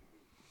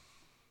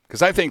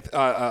 Because I think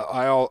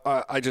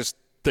I just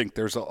think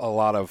there's a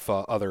lot of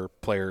other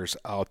players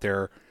out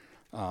there.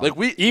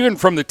 Even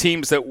from the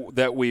teams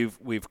that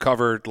we've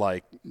covered,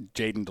 like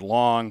Jaden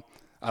DeLong,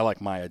 I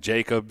like Maya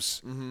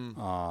Jacobs.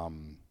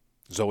 Mm-hmm.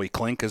 Zoe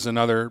Klink is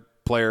another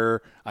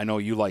player. I know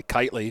you like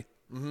Kitely.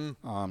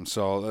 Mm-hmm.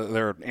 So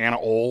there, Anna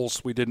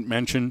Oles we didn't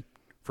mention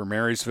for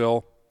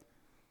Marysville.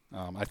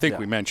 I think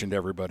we mentioned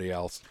everybody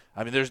else.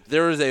 I mean,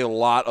 there is a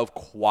lot of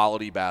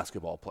quality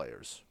basketball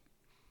players.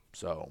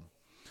 So,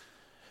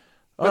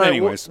 but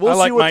anyways, I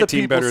like my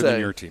team better than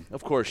your team.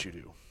 Of course you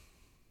do.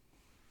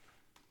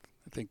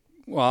 I think.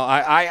 Well,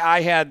 I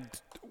had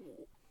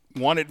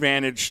one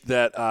advantage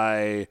that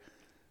I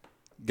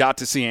got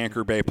to see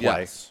Anchor Bay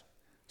play. Yes.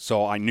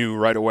 So I knew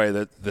right away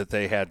that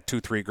they had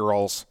 2-3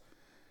 girls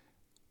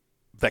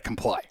that can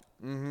play,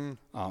 and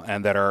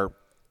that are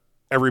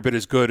every bit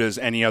as good as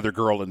any other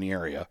girl in the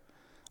area.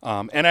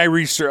 And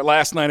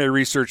last night I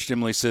researched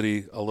Imlay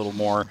City a little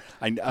more.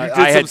 I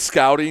did some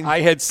scouting? I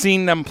had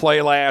seen them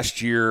play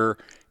last year,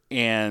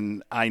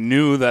 and I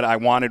knew that I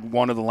wanted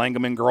one of the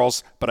Langeman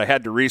girls, but I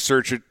had to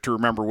research it to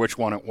remember which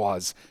one it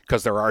was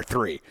because there are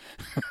 3.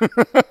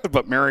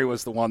 But Mary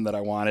was the one that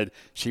I wanted.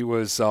 She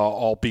was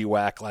all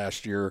BWAC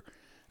last year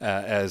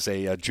as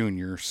a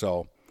junior,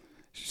 so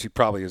she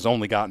probably has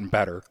only gotten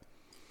better.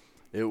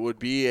 It would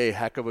be a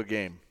heck of a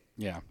game.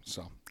 Yeah,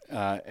 so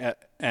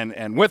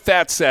and with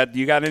that said,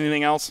 you got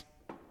anything else?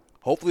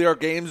 Hopefully our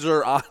games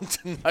are on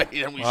tonight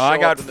and we show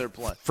up and they're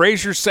playing.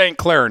 Fraser St.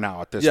 Clair now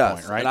at this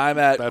point, right? And I'm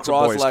at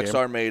Croslex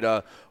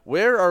Armada.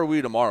 Where are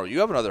we tomorrow? You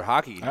have another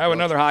hockey game. I have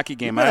another hockey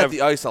game. I have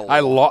the ice a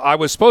lot. I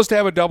was supposed to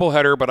have a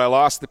doubleheader, but I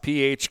lost the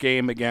PH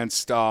game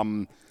against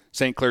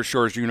St. Clair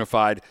Shores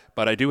Unified,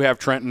 but I do have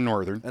Trenton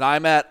Northern. And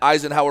I'm at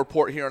Eisenhower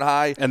Port Huron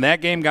High. And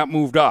that game got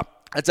moved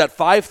up. It's at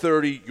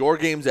 5:30. Your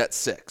game's at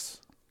 6.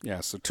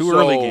 Yeah, so two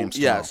early games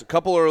tomorrow. Yes, a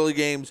couple early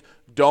games.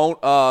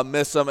 Don't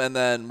miss them. And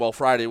then,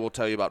 Friday, we'll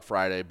tell you about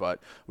Friday. But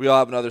we'll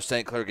have another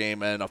St. Clair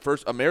game and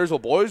a Marysville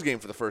boys game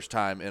for the first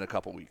time in a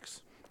couple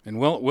weeks. And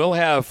we'll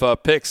have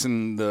picks,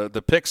 and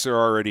the picks are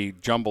already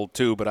jumbled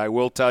too. But I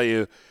will tell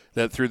you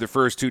that through the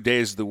first 2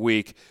 days of the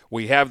week,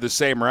 we have the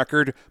same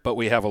record, but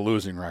we have a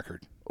losing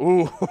record.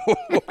 Ooh,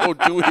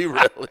 do we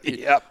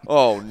really? Yep.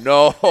 Oh,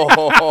 no.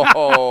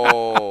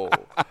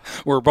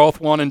 We're both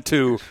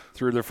 1-2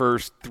 through the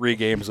first 3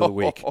 games of the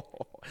week.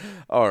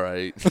 All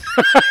right.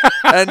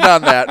 And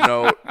on that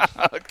note.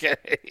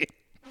 Okay.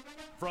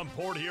 From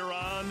Port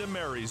Huron to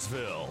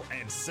Marysville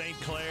and St.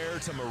 Clair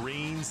to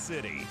Marine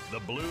City, the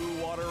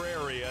Blue Water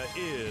area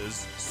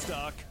is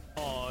Stuck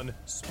on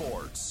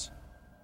Sports.